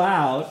roll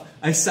out,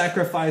 I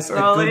sacrifice a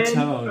good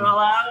tone. Roll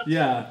out.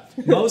 Yeah.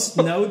 Most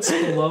notes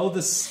below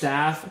the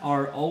staff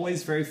are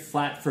always very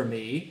flat for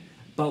me.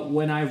 But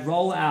when I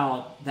roll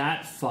out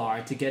that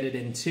far to get it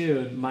in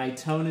tune, my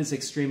tone is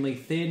extremely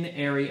thin,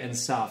 airy, and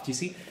soft. You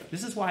see,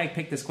 this is why I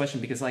picked this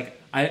question, because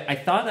like I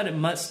thought that it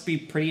must be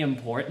pretty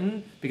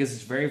important because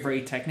it's very,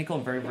 very technical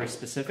and very, very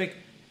specific.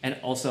 And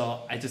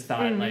also, I just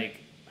thought like,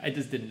 I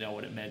just didn't know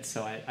what it meant.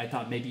 So I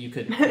thought maybe you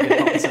could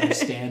help us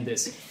understand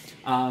this.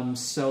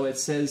 So it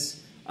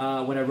says,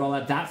 when I roll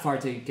out that far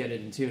to get it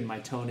in tune,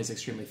 my tone is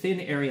extremely thin,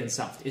 airy, and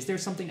soft. Is there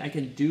something I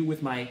can do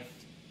with my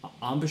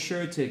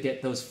embouchure to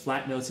get those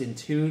flat notes in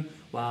tune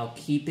while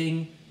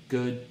keeping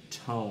good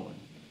tone?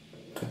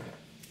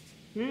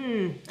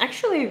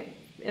 Actually,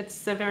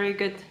 it's a very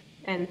good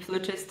and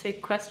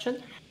flutistic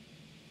question.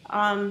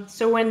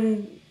 So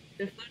when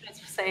the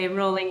flutists say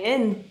rolling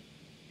in,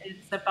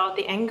 it's about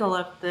the angle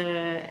of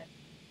the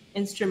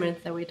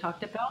instrument that we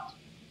talked about,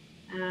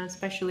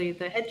 especially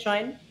the head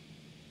joint.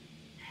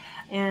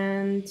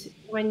 And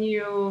when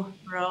you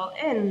roll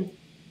in,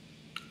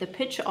 the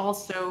pitch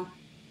also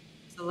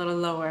is a little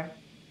lower.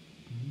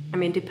 I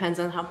mean, depends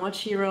on how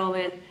much you roll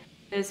in.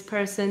 This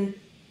person,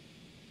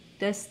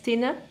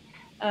 Destina,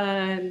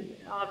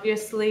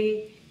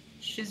 obviously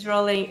she's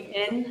rolling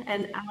in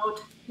and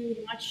out too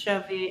much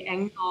of the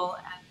angle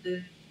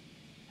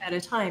at a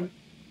time.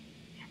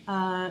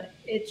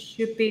 It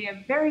should be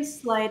a very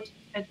slight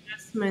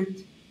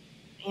adjustment,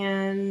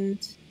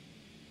 and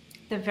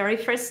the very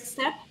first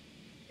step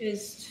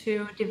is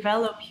to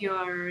develop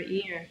your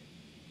ear.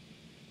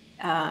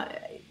 A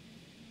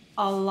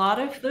lot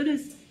of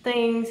flutists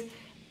think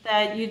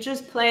that you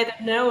just play the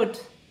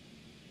note,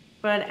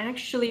 but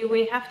actually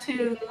we have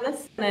to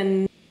listen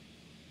and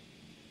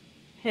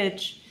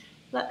pitch.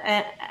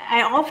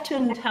 I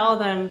often tell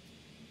them,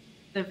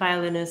 the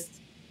violinists,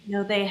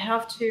 they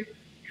have to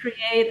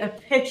create a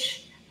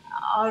pitch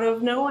out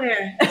of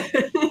nowhere.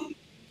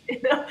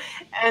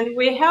 And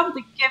we have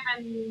the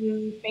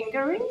given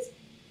fingerings,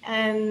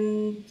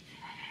 and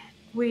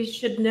we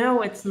should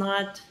know it's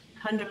not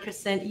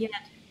 100% yet,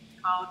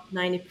 about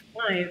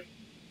 95,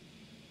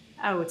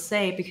 I would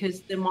say,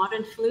 because the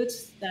modern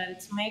flutes that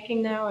it's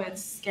making now,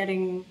 it's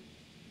getting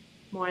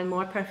more and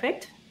more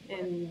perfect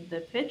in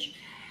the pitch.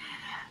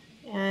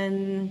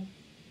 And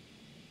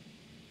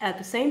at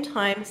the same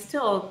time,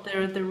 still,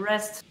 the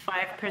rest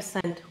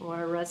 5%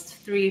 or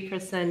rest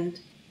 3%,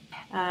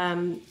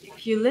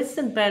 if you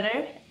listen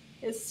better,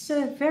 it's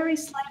a very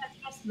slight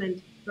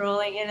adjustment,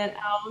 rolling in and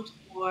out,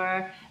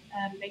 or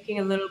making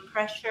a little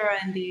pressure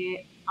in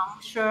the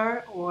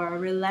embouchure, or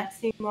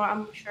relaxing more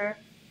embouchure.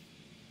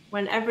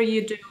 Whenever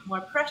you do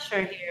more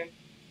pressure here,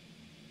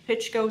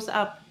 pitch goes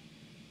up,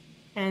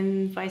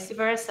 and vice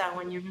versa.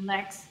 When you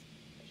relax,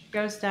 pitch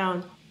goes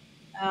down.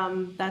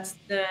 That's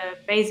the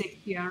basic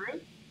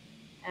theory.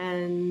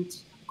 And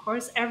of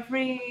course,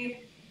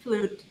 every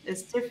flute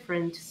is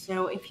different.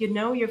 So if you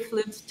know your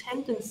flute's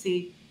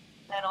tendency,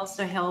 that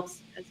also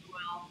helps as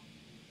well.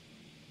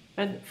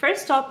 But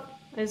first up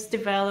is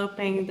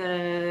developing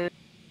the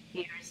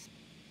ears.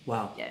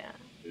 Wow. Yeah.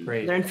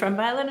 Great. Learn from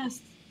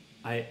violinists.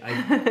 I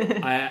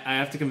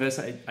have to confess,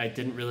 I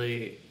didn't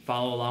really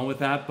follow along with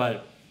that,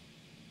 but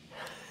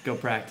go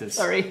practice.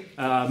 Sorry.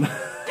 All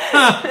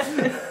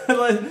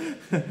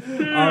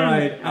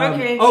right.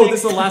 Okay,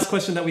 this is the last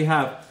question that we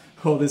have.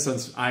 Oh, this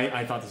one's,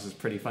 I thought this was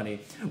pretty funny.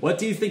 What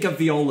do you think of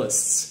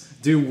violists?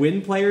 Do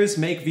wind players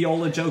make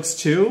viola jokes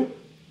too?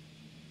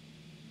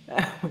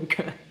 Oh my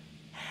god.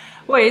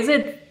 Wait, is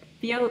it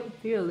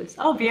violist?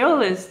 Oh,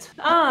 violist.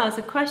 It's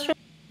a question.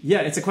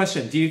 Yeah, it's a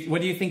question.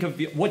 What do you think of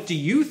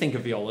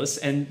violists?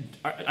 And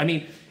I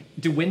mean,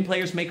 do wind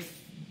players make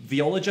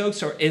viola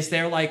jokes, or is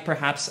there like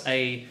perhaps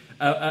a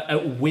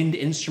wind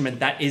instrument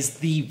that is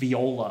the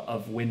viola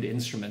of wind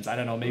instruments? I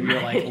don't know. Maybe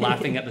you're like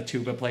laughing at the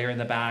tuba player in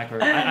the back,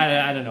 or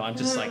I don't know. I'm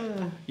just like,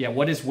 yeah.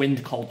 What is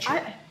wind culture?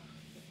 I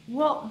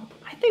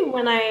think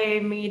when I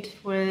meet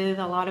with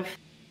a lot of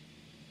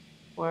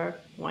or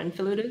one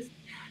flutist,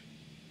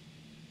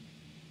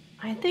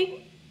 I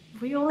think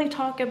we only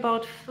talk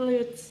about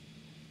flutes.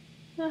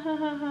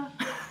 I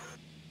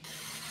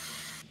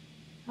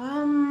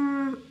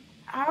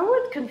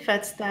would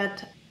confess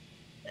that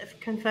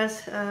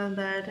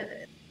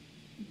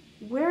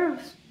we're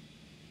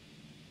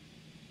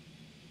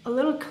a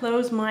little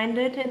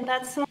close-minded in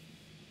that sense,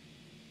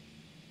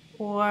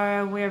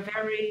 or we're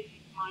very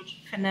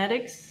much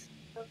fanatics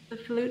of the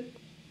flute,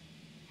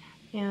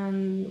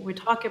 and we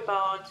talk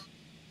about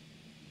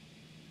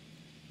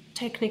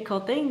technical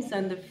things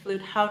and the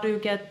flute, how to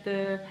get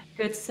the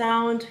good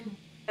sound,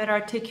 good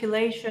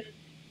articulation,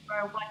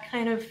 or what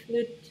kind of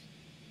flute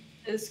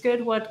is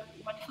good, what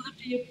flute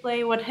do you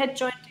play, what head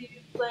joint do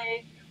you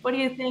play, what do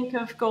you think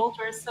of gold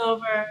or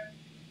silver?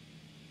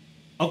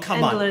 Oh,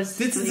 come on. This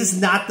is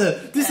not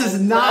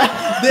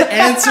the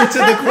answer to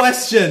the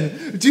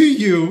question. Do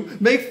you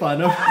make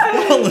fun of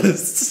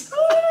violists?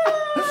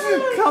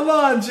 Come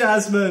on,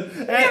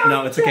 Jasmine.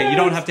 No, it's okay. You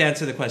don't have to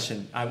answer the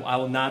question. I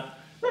will not.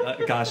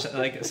 Gosh,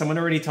 like someone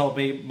already told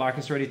me,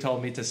 Marcus already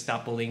told me to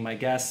stop bullying my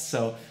guests,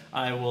 so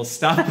I will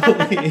stop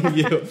bullying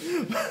you.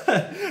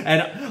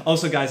 And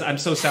also, guys, I'm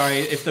so sorry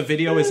if the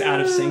video is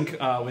out of sync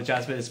with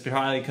Jasmine. It's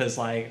probably because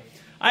like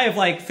I have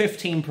like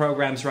 15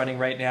 programs running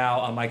right now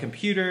on my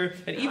computer,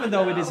 and even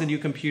though it is a new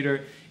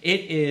computer,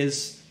 it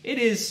is.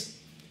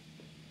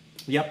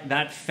 Yep,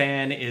 that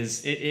fan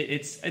is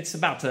it's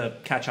about to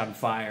catch on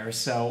fire.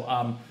 So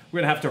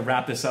we're gonna have to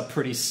wrap this up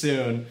pretty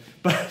soon.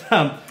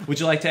 But would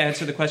you like to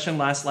answer the question?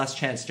 Last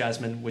chance,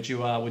 Jasmine. Do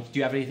you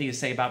have anything to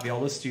say about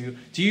violists?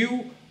 Do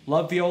you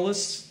love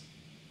violists,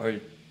 or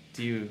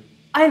do you?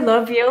 I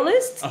love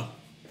violists. Oh,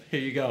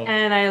 here you go.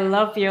 And I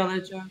love viola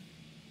jokes.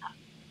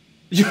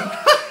 You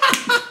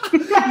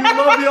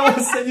love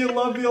violists and you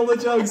love viola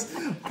jokes.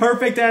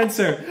 Perfect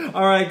answer.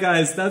 All right,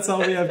 guys, that's all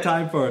we have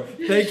time for.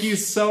 Thank you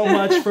so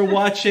much for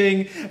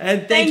watching,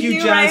 and thank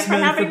you,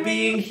 Jasmine, for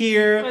being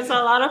here. It was a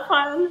lot of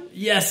fun.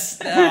 Yes.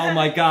 Oh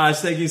my gosh,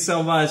 thank you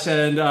so much,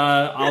 and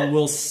I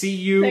will see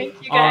you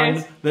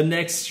on the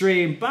next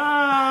stream.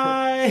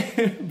 Bye.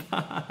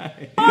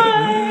 Bye.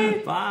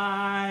 Bye.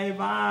 Bye.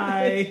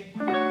 Bye.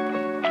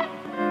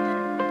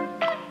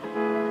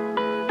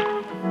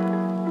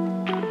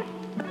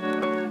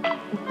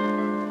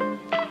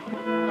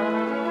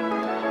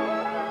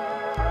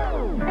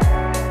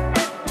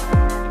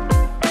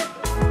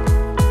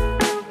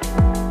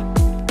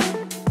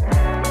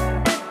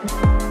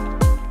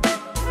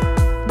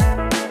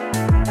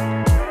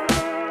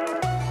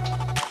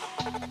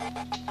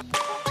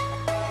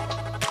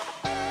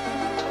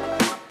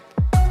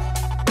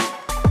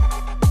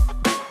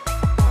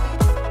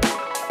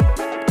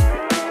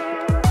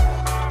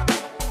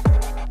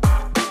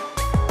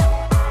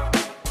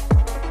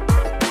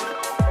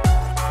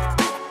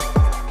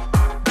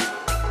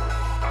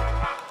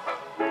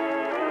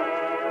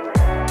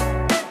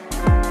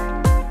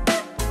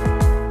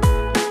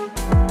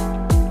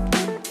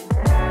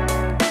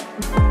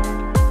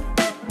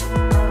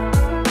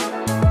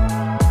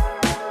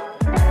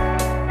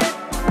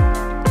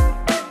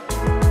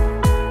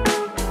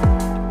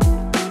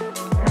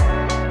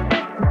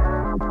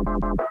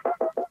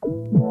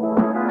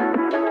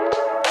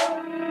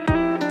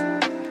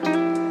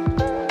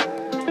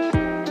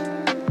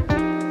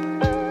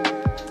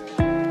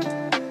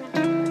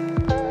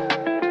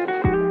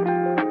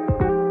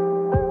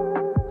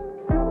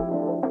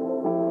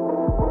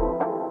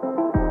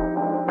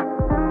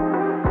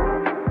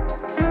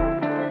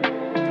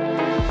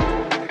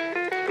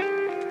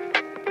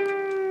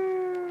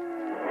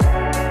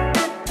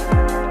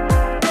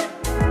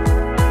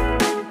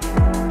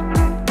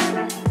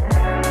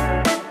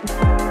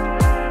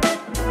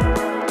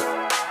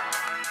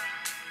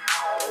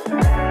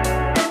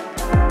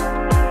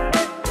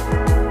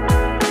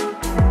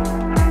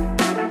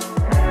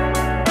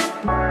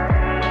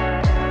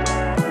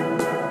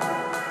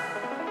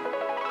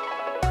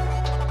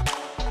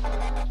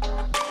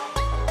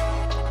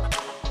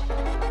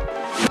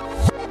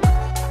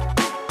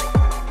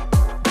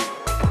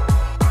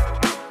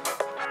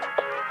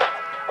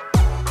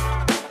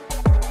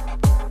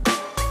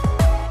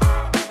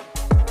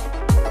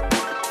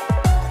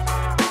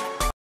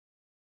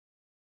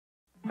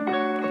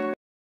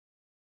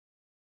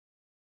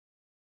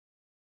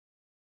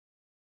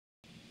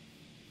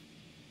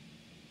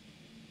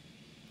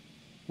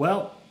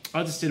 Well,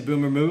 I just did a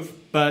boomer move,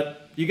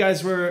 but you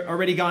guys were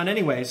already gone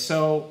anyway,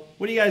 so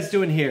what are you guys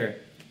doing here?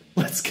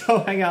 Let's go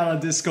hang out on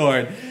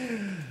Discord.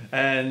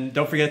 And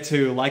don't forget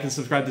to like and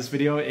subscribe to this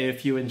video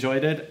if you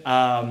enjoyed it.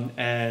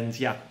 And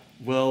yeah,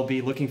 we'll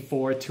be looking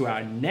forward to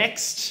our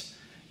next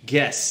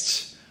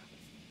guest,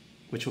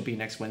 which will be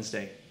next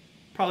Wednesday,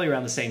 probably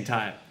around the same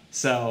time.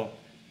 So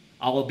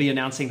I will be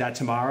announcing that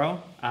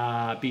tomorrow.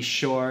 Be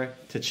sure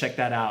to check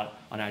that out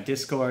on our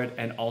Discord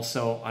and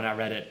also on our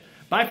Reddit.